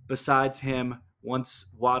besides him once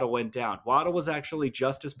Waddle went down. Waddle was actually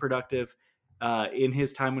just as productive in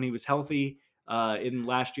his time when he was healthy in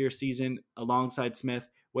last year's season alongside Smith.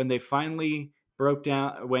 When they finally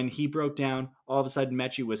when he broke down, all of a sudden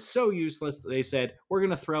Mechie was so useless that they said, we're going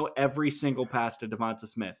to throw every single pass to Devonta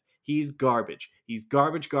Smith. He's garbage. He's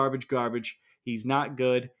garbage. He's not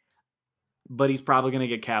good, but he's probably going to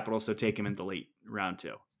get capital, so take him in the late round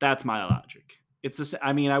 2. That's my logic.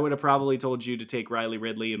 I would have probably told you to take Riley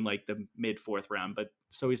Ridley in like the mid 4th round, but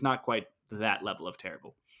so he's not quite that level of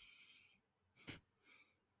terrible.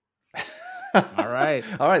 All right.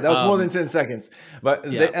 That was more than 10 seconds. But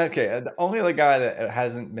yeah. The only other guy that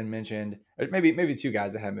hasn't been mentioned, or maybe 2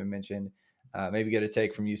 guys that haven't been mentioned, maybe get a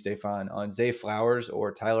take from you, Stefan, on Zay Flowers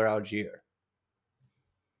or Tyler Algier.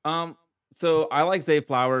 So I like Zay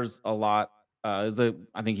Flowers a lot. I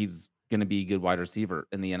think he's going to be a good wide receiver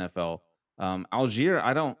in the NFL. Algier,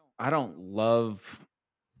 I don't love.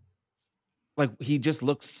 Like, he just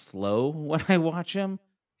looks slow when I watch him.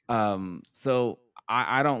 So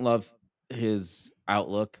I don't love his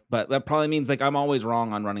outlook, but that probably means like I'm always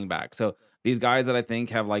wrong on running back. So these guys that I think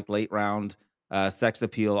have like late round sex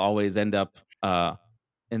appeal always end up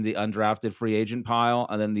in the undrafted free agent pile,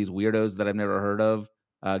 and then these weirdos that I've never heard of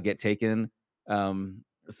get taken.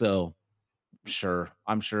 So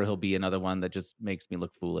I'm sure he'll be another one that just makes me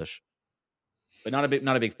look foolish. But not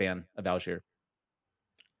a big fan of Algier.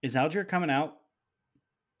 Is Algier coming out?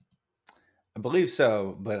 I believe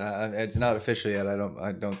so, but it's not official yet.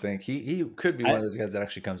 I don't think he could be one of those guys that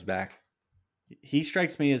actually comes back. He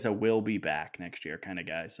strikes me as a will be back next year kind of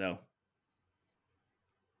guy. So,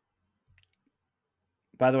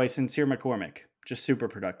 by the way, Sincere McCormick, just super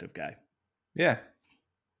productive guy. Yeah,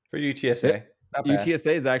 for UTSA.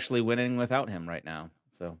 UTSA is actually winning without him right now.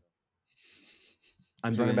 So,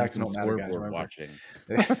 I'm running doing backs some don't matter, guys, scoreboard remember. watching.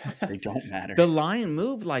 They don't matter. The line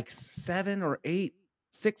moved like 7 or 8,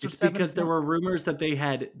 6 or It's 7. because there were rumors that they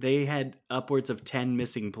had upwards of 10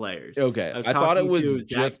 missing players. Okay, was I thought it talking to was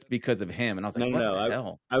Zach- just because of him, and I was like, "What the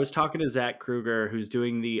hell?" I was talking to Zach Kruger, who's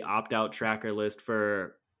doing the opt-out tracker list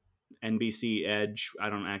for NBC Edge. I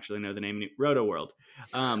don't actually know the name. Roto World.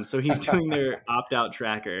 So he's doing their opt-out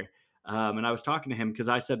tracker. And I was talking to him because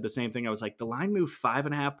I said the same thing. I was like, the line moved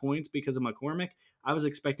 5.5 points because of McCormick. I was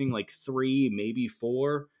expecting like 3, maybe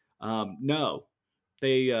 4. No,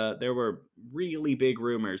 there were really big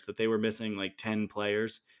rumors that they were missing like 10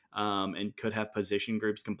 players and could have position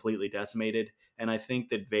groups completely decimated. And I think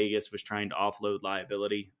that Vegas was trying to offload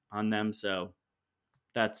liability on them. So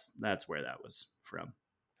that's where that was from.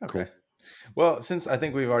 Okay. Well, since I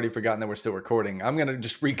think we've already forgotten that we're still recording, I'm going to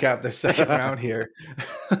just recap the second round here.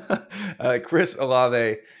 Chris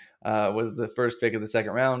Olave was the first pick of the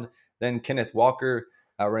second round. Then Kenneth Walker,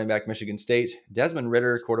 running back, Michigan State. Desmond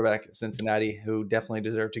Ridder, quarterback, Cincinnati, who definitely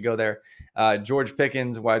deserved to go there. George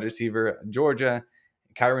Pickens, wide receiver, Georgia.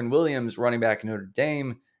 Kyron Williams, running back, Notre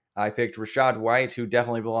Dame. I picked Rashad White, who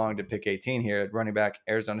definitely belonged to pick 18 here at running back,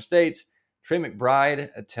 Arizona State. Trey McBride,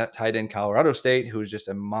 a tight end, Colorado State, who's just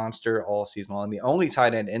a monster all season long. The only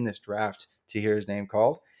tight end in this draft to hear his name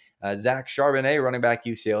called. Zach Charbonnet, running back,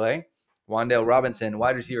 UCLA. Wan'Dale Robinson,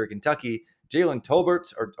 wide receiver, Kentucky. Jalen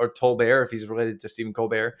Tolbert, or Tolbert, if he's related to Stephen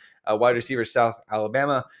Colbert, wide receiver, South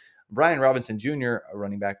Alabama. Brian Robinson Jr.,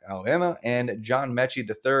 running back, Alabama. And John Mechie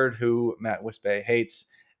III, who Matt Wispe hates,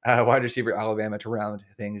 wide receiver, Alabama, to round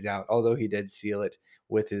things out, although he did seal it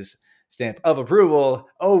with his stamp of approval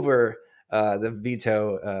over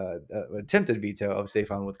the attempted veto of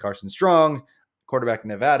Stephon with Carson Strong, quarterback,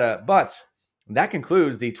 Nevada. But that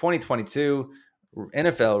concludes the 2022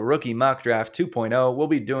 NFL Rookie Mock Draft 2.0. We'll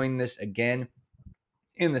be doing this again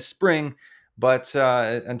in the spring. But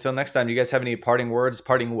until next time, do you guys have any parting words,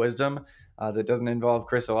 parting wisdom that doesn't involve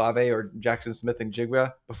Chris Olave or Jackson Smith and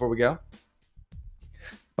Jigba before we go?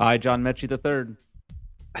 Bye, John Mechie III.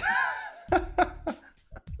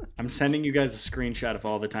 I'm sending you guys a screenshot of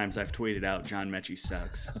all the times I've tweeted out John Mechie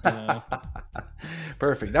sucks.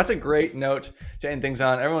 Perfect. That's a great note to end things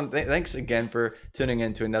on. Everyone, thanks again for tuning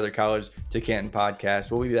in to another College to Canton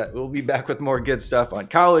podcast. We'll be back with more good stuff on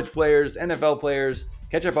college players, NFL players,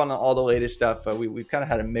 catch up on all the latest stuff. We've kind of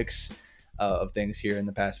had a mix of things here in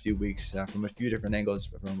the past few weeks from a few different angles,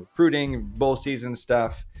 from recruiting, bowl season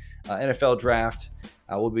stuff, NFL draft.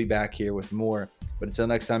 We'll be back here with more. But until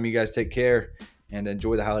next time, you guys take care and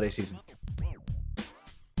enjoy the holiday season.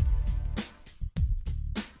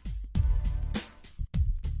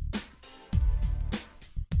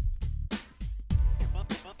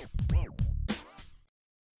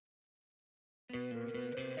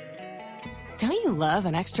 Don't you love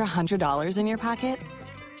an extra $100 in your pocket?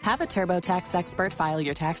 Have a TurboTax expert file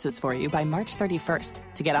your taxes for you by March 31st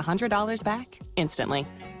to get $100 back instantly.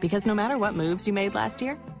 Because no matter what moves you made last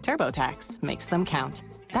year, TurboTax makes them count.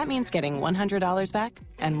 That means getting $100 back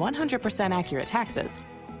and 100% accurate taxes,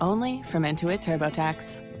 only from Intuit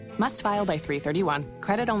TurboTax. Must file by 3/31.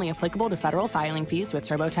 Credit only applicable to federal filing fees with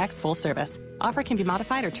TurboTax full service. Offer can be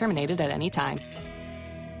modified or terminated at any time.